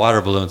Is filling it- a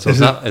water balloon, so is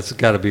it's it- not. It's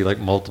got to be like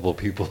multiple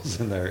people's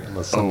in there,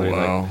 unless Oh somebody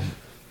wow! like.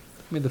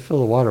 I mean, to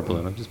fill a water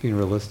balloon. I'm just being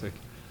realistic.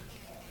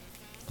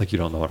 Like you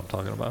don't know what I'm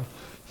talking about.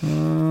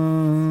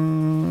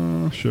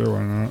 Sure,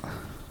 why not?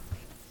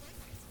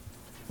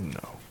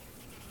 No.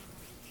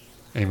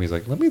 Amy's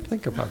like, let me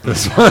think about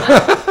this one.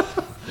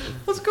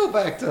 Let's go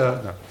back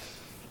to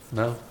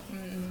no.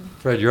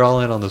 Fred, you're all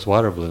in on this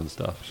water balloon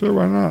stuff. Sure,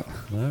 why not?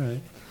 All right.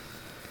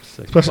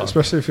 Sick fuck.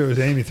 Especially if it was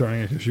Amy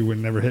throwing it, because she would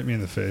never hit me in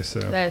the face.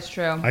 So That's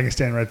true. I can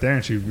stand right there,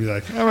 and she'd be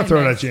like, "I'm gonna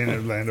throw it at you," and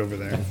it'd land over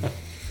there.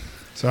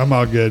 So I'm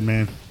all good,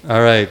 man.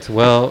 All right.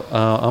 Well,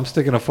 I'm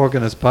sticking a fork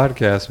in this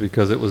podcast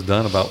because it was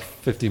done about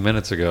 50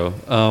 minutes ago.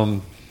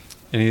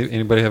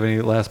 Anybody have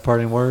any last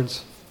parting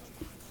words?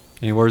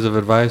 Any words of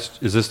advice?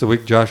 Is this the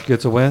week Josh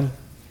gets a win?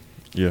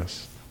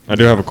 Yes, I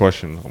do have a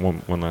question.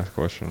 One last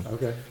question.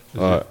 Okay.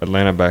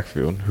 Atlanta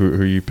backfield. Who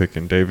are you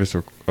picking, Davis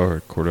or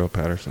Cordell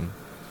Patterson?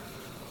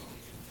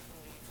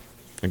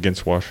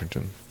 Against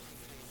Washington.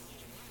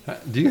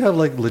 Do you have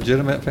like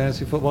legitimate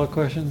fantasy football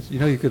questions? You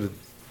know, you could have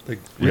we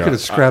Yeah, could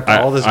have scrapped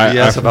I- all this I-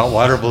 BS I- about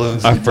water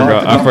balloons. I and talked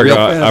forgot. about real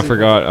fantasy I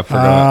forgot.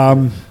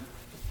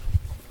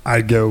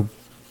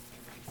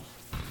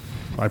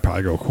 I'd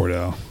probably go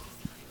Cordell.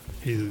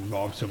 He's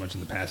involved so much in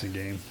the passing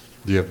game.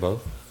 Do you have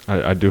both?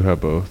 I do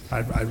have both.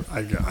 I'd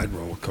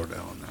roll with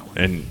Cordell on that one.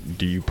 And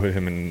do you put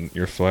him in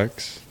your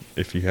flex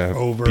if you have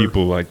Over.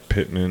 people like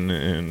Pittman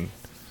and?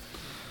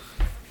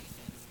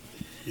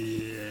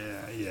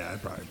 Yeah,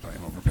 I'd probably play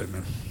him over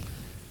Pittman.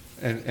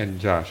 And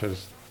Josh,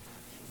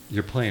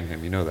 you're playing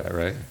him. You know that,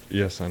 right?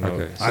 Yes, I know.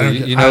 Okay. So I don't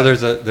you get- know I-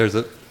 there's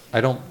a. I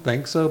don't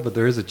think so, but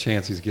there is a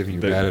chance he's giving you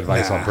There- bad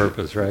advice on Nah.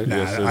 purpose, right? Nah,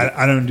 Yes,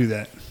 I don't do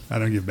that. I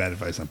don't give bad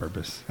advice on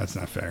purpose. That's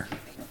not fair.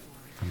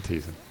 I'm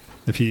teasing.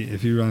 If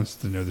he wants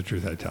to know the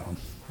truth, I'd tell him.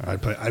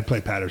 I'd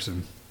play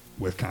Patterson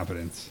with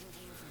confidence,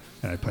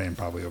 and I'd play him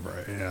probably over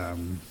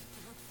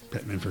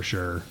Pittman for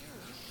sure.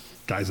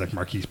 Guys like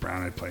Marquise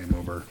Brown, I'd play him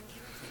over.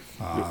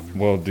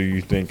 Well, do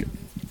you think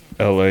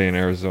L.A. and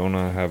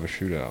Arizona have a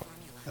shootout?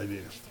 I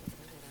do.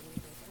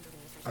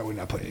 I would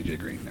not play AJ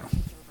Green. No,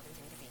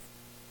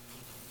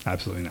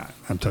 absolutely not.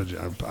 I'm telling you,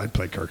 I'd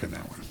play Kirk in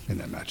that one, in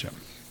that matchup.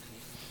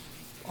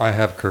 I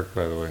have Kirk,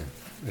 by the way.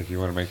 If you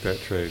want to make that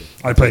trade,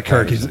 I'd play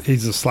Kirk. Patterson.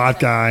 He's a slot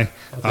guy.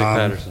 I'll take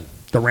Patterson.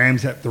 The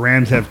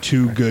Rams have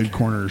two good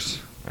corners.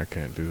 I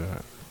can't do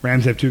that.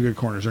 Rams have two good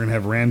corners. They're gonna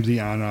have Ramsey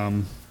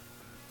on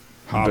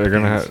Hopkins. They're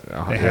gonna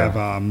have. They have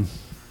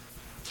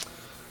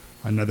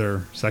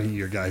another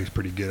second-year guy who's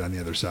pretty good on the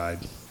other side.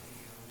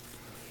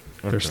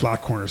 Their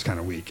slot corner is kind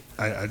of weak.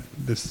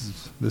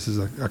 This is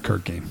a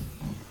Kirk game.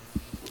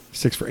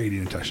 6 for 80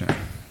 and a touchdown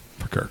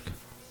for Kirk.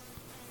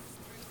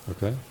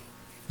 Okay.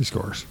 He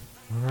scores.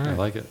 All right. I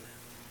like it.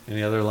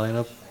 Any other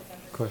lineup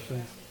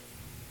questions?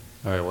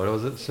 All right, what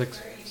was it?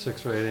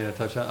 Six for 80 and a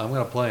touchdown? I'm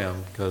going to play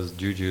him because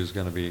Juju's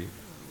going to be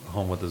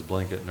home with his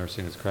blanket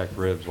nursing his cracked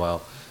ribs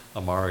while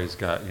Amari's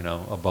got,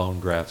 a bone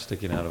graft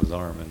sticking out of his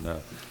arm.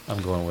 And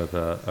I'm going with,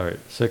 all right,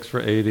 6 for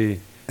 80.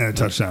 And a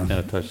touchdown. And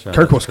a touchdown.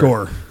 Kirk will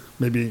score.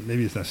 Maybe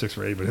it's not 6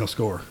 for 80, but he'll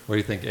score. What do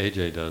you think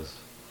AJ does?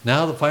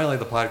 Now, finally,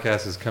 the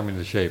podcast is coming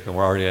to shape, and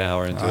we're already an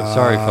hour into it.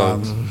 Sorry,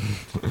 folks.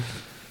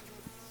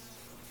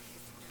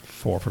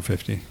 4 for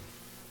 50.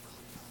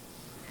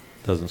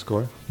 Doesn't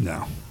score?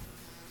 No.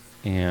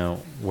 And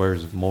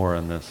where's more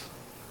on this?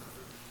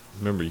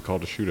 Remember, you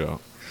called a shootout.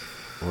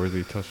 Where's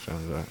the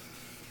touchdowns at?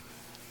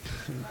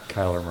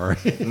 Kyler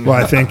Murray.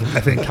 Well, I think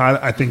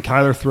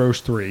Kyler throws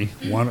 3.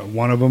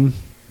 One of them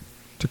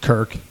to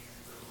Kirk,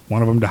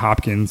 one of them to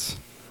Hopkins,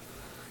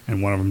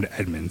 and one of them to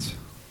Edmonds.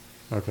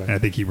 Okay. And I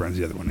think he runs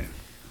the other one in.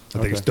 I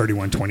think it's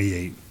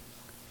 31-28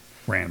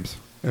 Rams.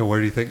 And where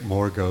do you think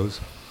Moore goes?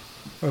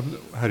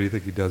 How do you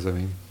think he does? I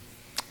mean,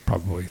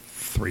 Probably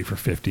 3 for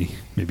 50.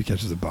 Maybe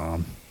catches a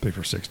bomb. 3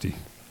 for 60.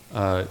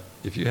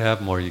 if you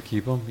have Moore, you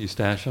keep him, you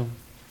stash him,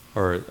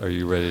 or are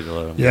you ready to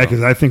let him Yeah, go?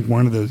 because I think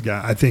one of those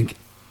guys.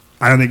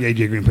 I don't think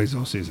AJ Green plays the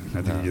whole season. I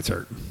think No. he gets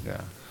hurt.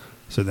 Yeah.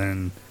 So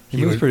then He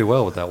moves pretty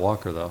well with that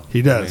Walker, though.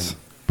 He does.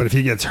 But if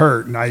he gets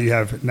hurt, now you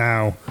have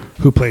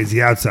who plays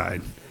the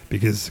outside,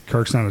 because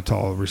Kirk's not a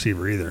tall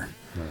receiver either.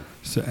 Right.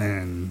 So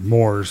and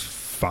Moore's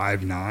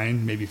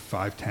 5'9", maybe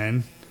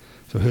 5'10",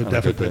 so he'll On a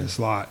definitely good play day. the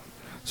slot.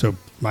 So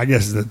my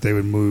guess is that they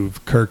would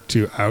move Kirk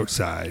to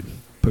outside,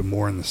 put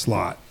Moore in the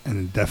slot, and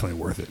then definitely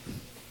worth it.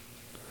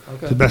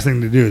 Okay. The best thing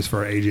to do is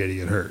for AJ to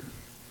get hurt,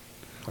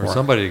 Or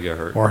somebody to get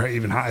hurt. or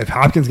even if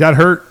Hopkins got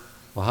hurt.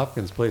 Well,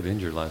 Hopkins played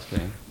injured last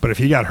game. But if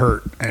he got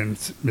hurt and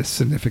missed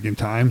significant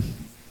time,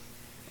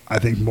 I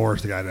think Moore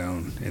is the guy to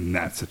own in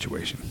that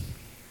situation.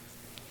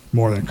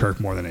 More than Kirk,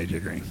 more than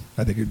AJ Green.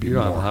 I think it'd be You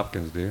don't more. have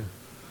Hopkins, do you?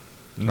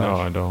 No,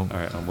 I don't. All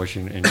right, I'm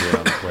wishing injury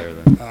on the player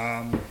then.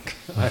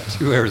 I have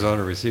 2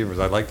 Arizona receivers.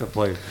 I'd like to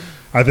play.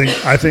 I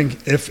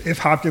think if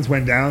Hopkins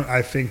went down,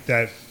 I think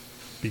that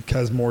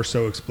because Moore's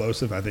so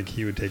explosive, I think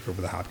he would take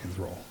over the Hopkins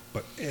role,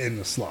 but in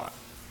the slot.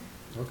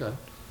 Okay.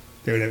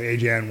 They would have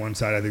AJ on one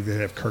side. I think they'd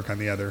have Kirk on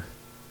the other.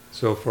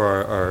 So for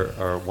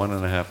our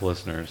 1.5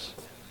 listeners,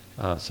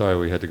 sorry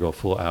we had to go a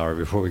full hour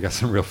before we got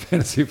some real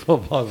fantasy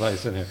football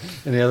advice in here.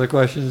 Any other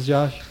questions,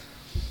 Josh?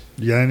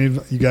 You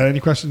got any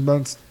questions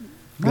about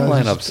My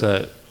lineup's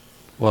set.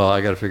 Well,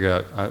 I got to figure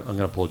out. I'm going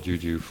to pull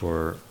Juju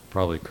for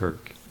probably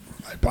Kirk.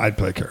 I'd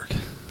play Kirk.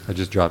 I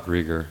just dropped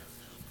Rieger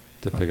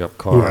to pick up Ooh,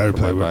 Carr. I would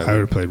for my bye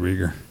have week. played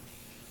Rieger.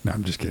 No,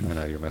 I'm just kidding. I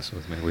know you're messing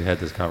with me. We had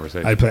this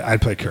conversation.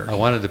 I'd play Kirk. I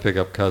wanted to pick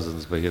up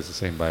Cousins, but he has the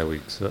same bye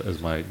week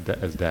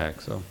as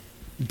Dak. So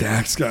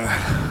Dak's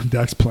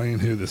playing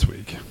who this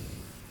week?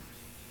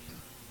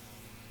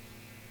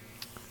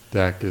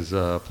 Dak is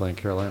playing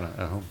Carolina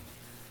at home.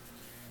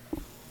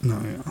 No,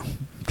 yeah.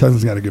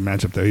 Cousins got a good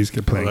matchup though. He's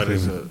good playing. That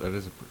is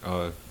Cleveland.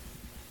 a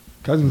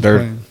Cousins their-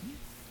 playing.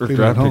 their Cleveland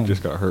draft at pick home.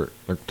 just got hurt.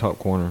 Their top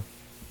corner,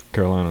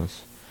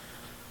 Carolina's.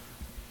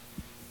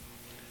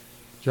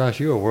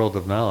 Josh, you're a world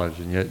of knowledge,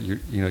 and yet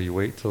you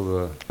wait till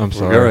we're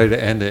sorry. ready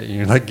to end it, and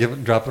you're like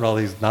dropping all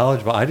these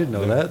knowledge. But I didn't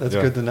know that. That's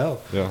Yeah. good to know.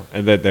 Yeah,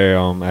 and that they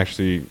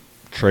actually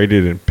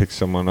traded and picked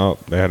someone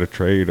up. They had a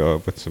trade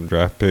with some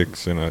draft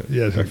picks and a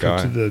Yeah,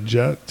 guy. to the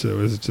Jets.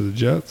 Was it to the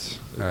Jets?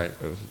 All right.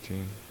 That was a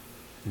team.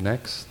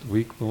 Next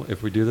week,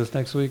 if we do this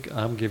next week,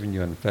 I'm giving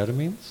you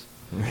amphetamines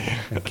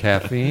and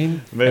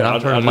caffeine. Man, and I'm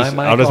turning my mic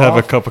I'll just have a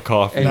off, cup of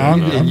coffee. And, No,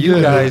 I'm and you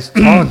good. guys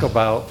talk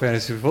about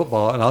fantasy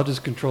football, and I'll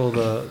just control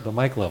the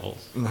mic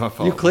levels.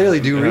 You clearly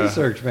do Yeah.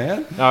 research,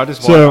 man. No, I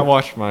just So-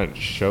 watch my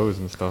shows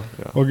and stuff.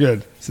 Yeah. Well,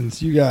 good.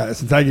 Since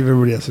I give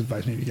everybody else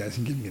advice, maybe you guys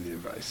can give me the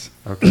advice.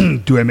 Okay.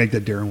 Do I make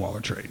that Darren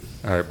Waller trade?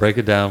 All right, break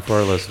it down for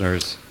our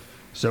listeners.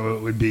 So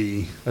it would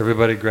be.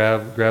 Everybody,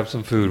 grab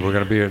some food. We're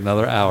gonna be here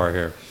another hour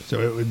here. So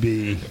it would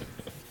be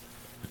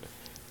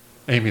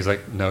Amy's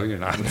like, no, you're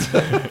not.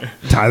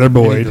 Tyler You need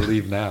Boyd, to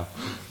leave now.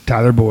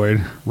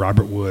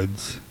 Robert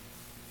Woods,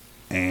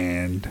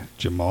 and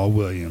Jamal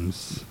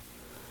Williams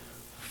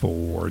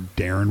for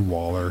Darren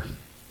Waller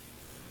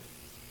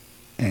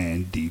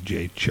and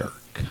DJ Chark.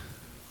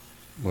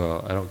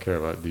 Well, I don't care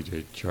about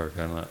DJ Chark.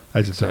 I'm not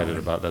I just excited throw in.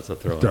 about that's a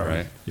throw, Throw in.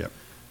 right? Yep.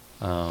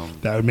 Um,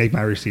 That would make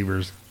my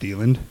receivers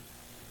Thielen,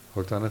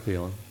 hooked on a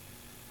Thielen.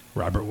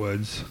 Robert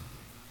Woods,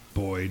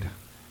 Boyd,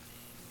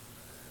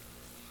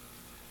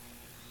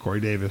 Corey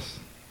Davis,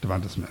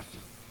 Devonta Smith.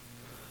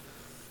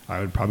 I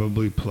would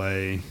probably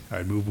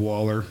I'd move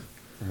Waller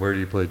Where do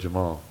you play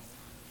Jamal?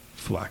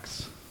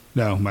 flex.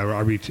 No, my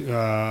RB2.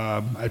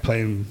 I'd play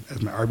him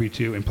as my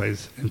RB2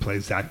 and play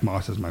Zach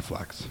Moss as my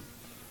flex.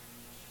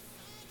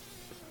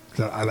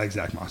 'Cause I like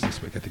Zach Moss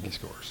this week. I think he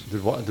scores.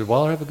 Did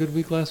Waller have a good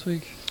week last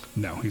week?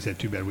 No, he's had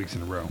 2 bad weeks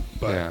in a row.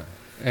 But Yeah.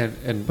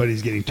 And but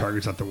he's getting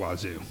targets at the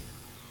wazoo.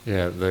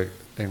 yeah,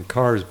 and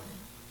Carr's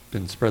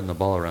been spreading the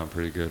ball around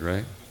pretty good,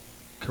 right?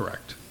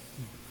 Correct.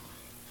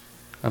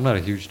 I'm not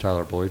a huge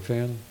Tyler Boyd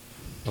fan,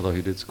 although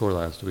he did score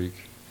last week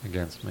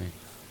against me.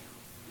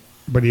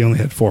 But he only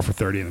had 4 for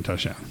 30 and a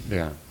touchdown.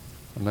 Yeah,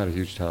 I'm not a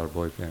huge Tyler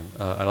Boyd fan.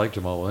 I like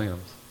Jamal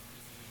Williams.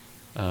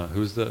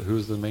 Who's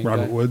the main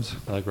Robert guy? Woods.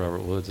 I like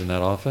Robert Woods in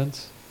that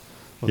offense.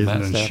 He With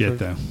hasn't Matt done shit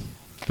Stafford.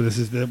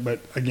 though. But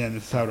again,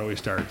 this is how it always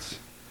starts.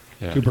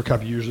 Yeah. Cooper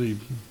Kupp usually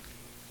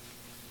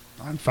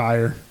on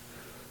fire.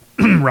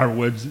 Robert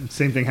Woods,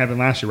 same thing happened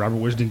last year. Robert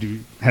Woods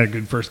had a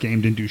good first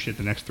game, didn't do shit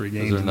the next 3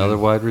 games. Is there and another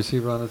then- wide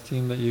receiver on his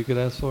team that you could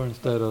ask for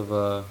instead of?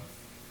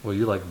 Well,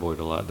 you like Boyd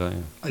a lot, don't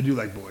you? I do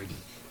like Boyd.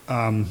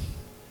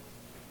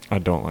 I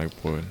don't like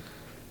Boyd.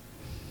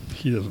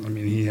 He doesn't. I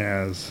mean,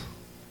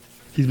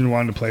 he's been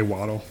wanting to play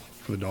Waddle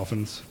for the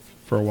Dolphins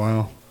for a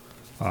while.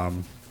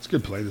 It's a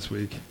good play this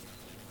week.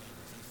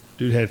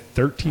 Dude had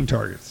 13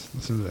 targets.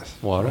 Listen to this.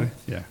 Waddle? Ready?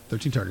 Yeah,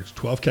 13 targets,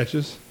 12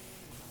 catches,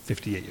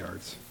 58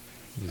 yards.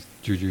 He's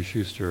Juju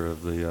Schuster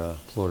of the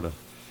Florida.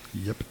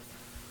 Yep.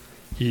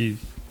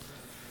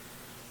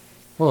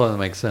 Well, that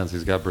makes sense.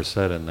 He's got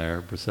Brissett in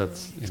there.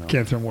 Brissett's,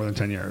 Can't throw more than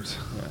 10 yards.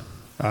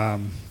 Yeah.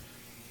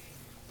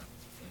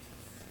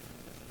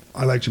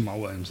 I like Jamal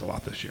Williams a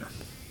lot this year.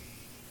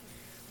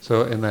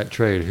 So in that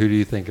trade, who do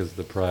you think is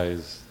the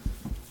prize?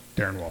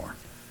 Darren Waller.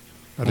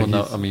 I Well, think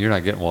no, he's- I mean you're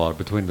not getting Waller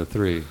between the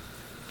three,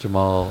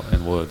 Jamal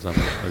and Woods. I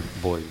mean, or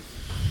Boyd.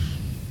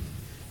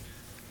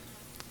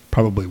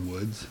 probably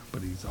Woods,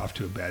 but he's off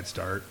to a bad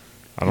start.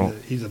 I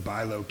don't. He's a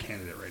buy low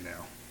candidate right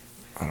now.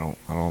 I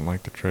don't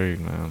like the trade,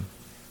 man.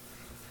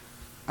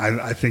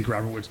 I think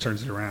Robert Woods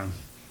turns it around.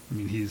 I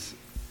mean, he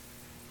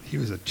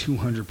was a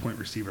 200-point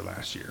receiver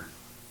last year.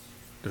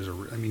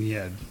 He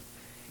had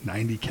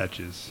 90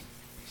 catches,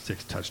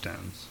 6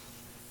 touchdowns,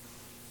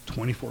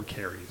 24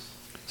 carries.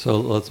 So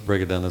let's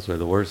break it down this way.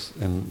 The worst,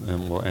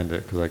 and we'll end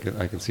it because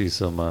I can see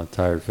some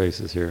tired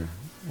faces here.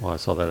 Well, I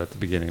saw that at the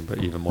beginning,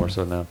 but even more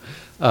so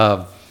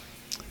now.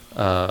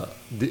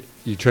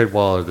 You trade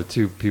Waller. The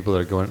 2 people that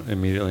are going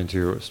immediately into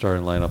your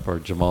starting lineup are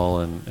Jamal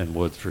and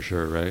Woods for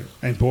sure, right?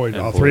 And Boyd,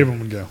 And all Boyd. 3 of them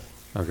would go.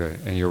 Okay,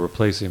 and you're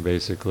replacing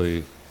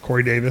basically.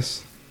 Corey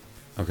Davis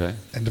Okay.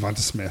 and Devonta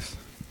Smith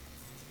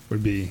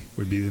would be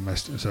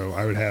so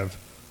I would have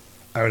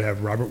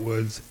Robert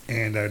Woods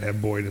and I would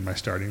have Boyd in my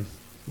starting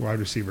wide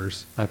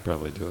receivers. I'd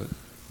probably do it.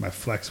 My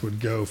flex would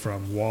go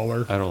from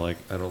Waller I don't like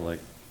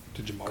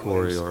to Jamal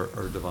Corey Williams.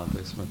 or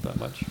Devontae Smith that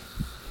much.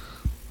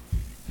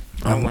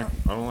 I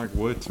don't like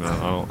Woods, man.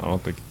 I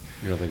don't think.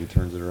 You don't think he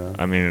turns it around?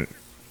 I mean,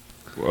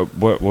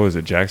 what was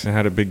it? Jackson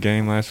had a big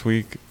game last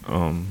week.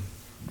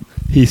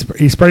 He's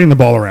spreading the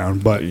ball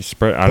around, but He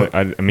spread. but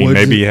I mean, Woods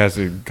maybe is- he has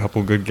a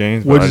couple good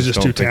games. But Woods I is just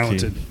don't too think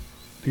talented.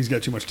 He's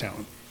got too much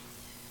talent.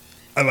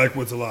 I like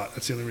Woods a lot.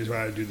 That's the only reason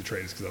why I do the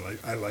trade is because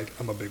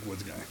I'm a big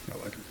Woods guy. I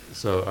like him.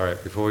 So, all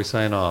right, before we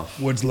sign off,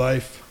 Woods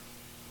life.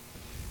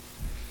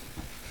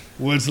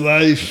 Woods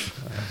life.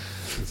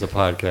 it's a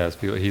podcast.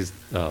 People,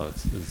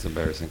 it's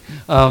embarrassing.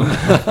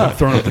 I'm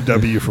throwing up the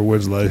W for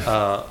Woods life.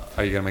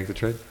 Are you gonna make the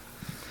trade?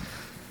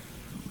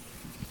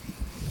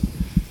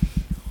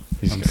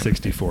 He's I'm gonna-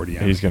 60-40.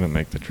 He's gonna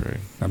make the trade.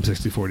 I'm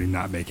 60-40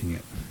 not making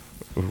it.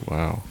 Ooh,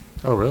 wow.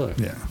 Oh, really?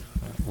 Yeah.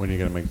 When are you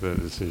gonna make the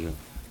decision?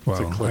 Well,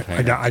 it's a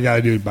cliffhanger. I got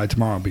to do it by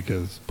tomorrow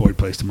because Boyd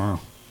plays tomorrow.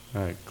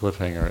 All right,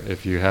 cliffhanger.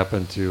 If you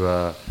happen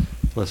to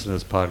listen to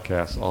this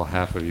podcast, all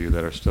half of you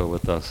that are still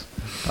with us,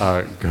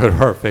 go to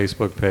our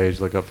Facebook page,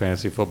 look up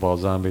Fantasy Football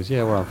Zombies.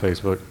 Yeah, we're on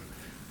Facebook.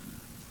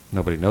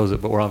 Nobody knows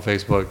it, but we're on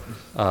Facebook.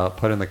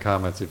 Put in the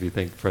comments if you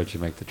think Fred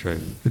should make the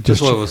trade. It Just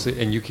just what we'll see,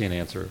 and you can't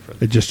answer it, Fred.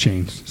 It just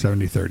changed.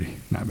 70-30.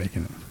 Not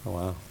making it. Oh,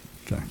 wow.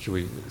 Okay. Should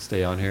we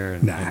stay on here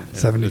and, Nah, and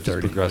 70-30. just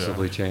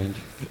progressively change?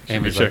 we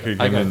Amy's check like,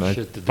 again I in got like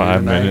shit to do 5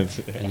 tonight, minutes?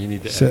 and you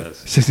need to end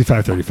this.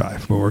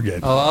 65-35. But we're good.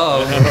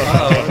 Oh,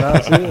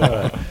 now see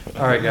that.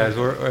 All right, guys,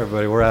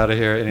 everybody, we're out of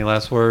here. Any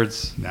last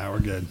words? Now we're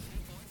good.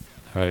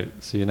 All right,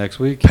 see you next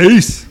week.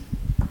 Peace.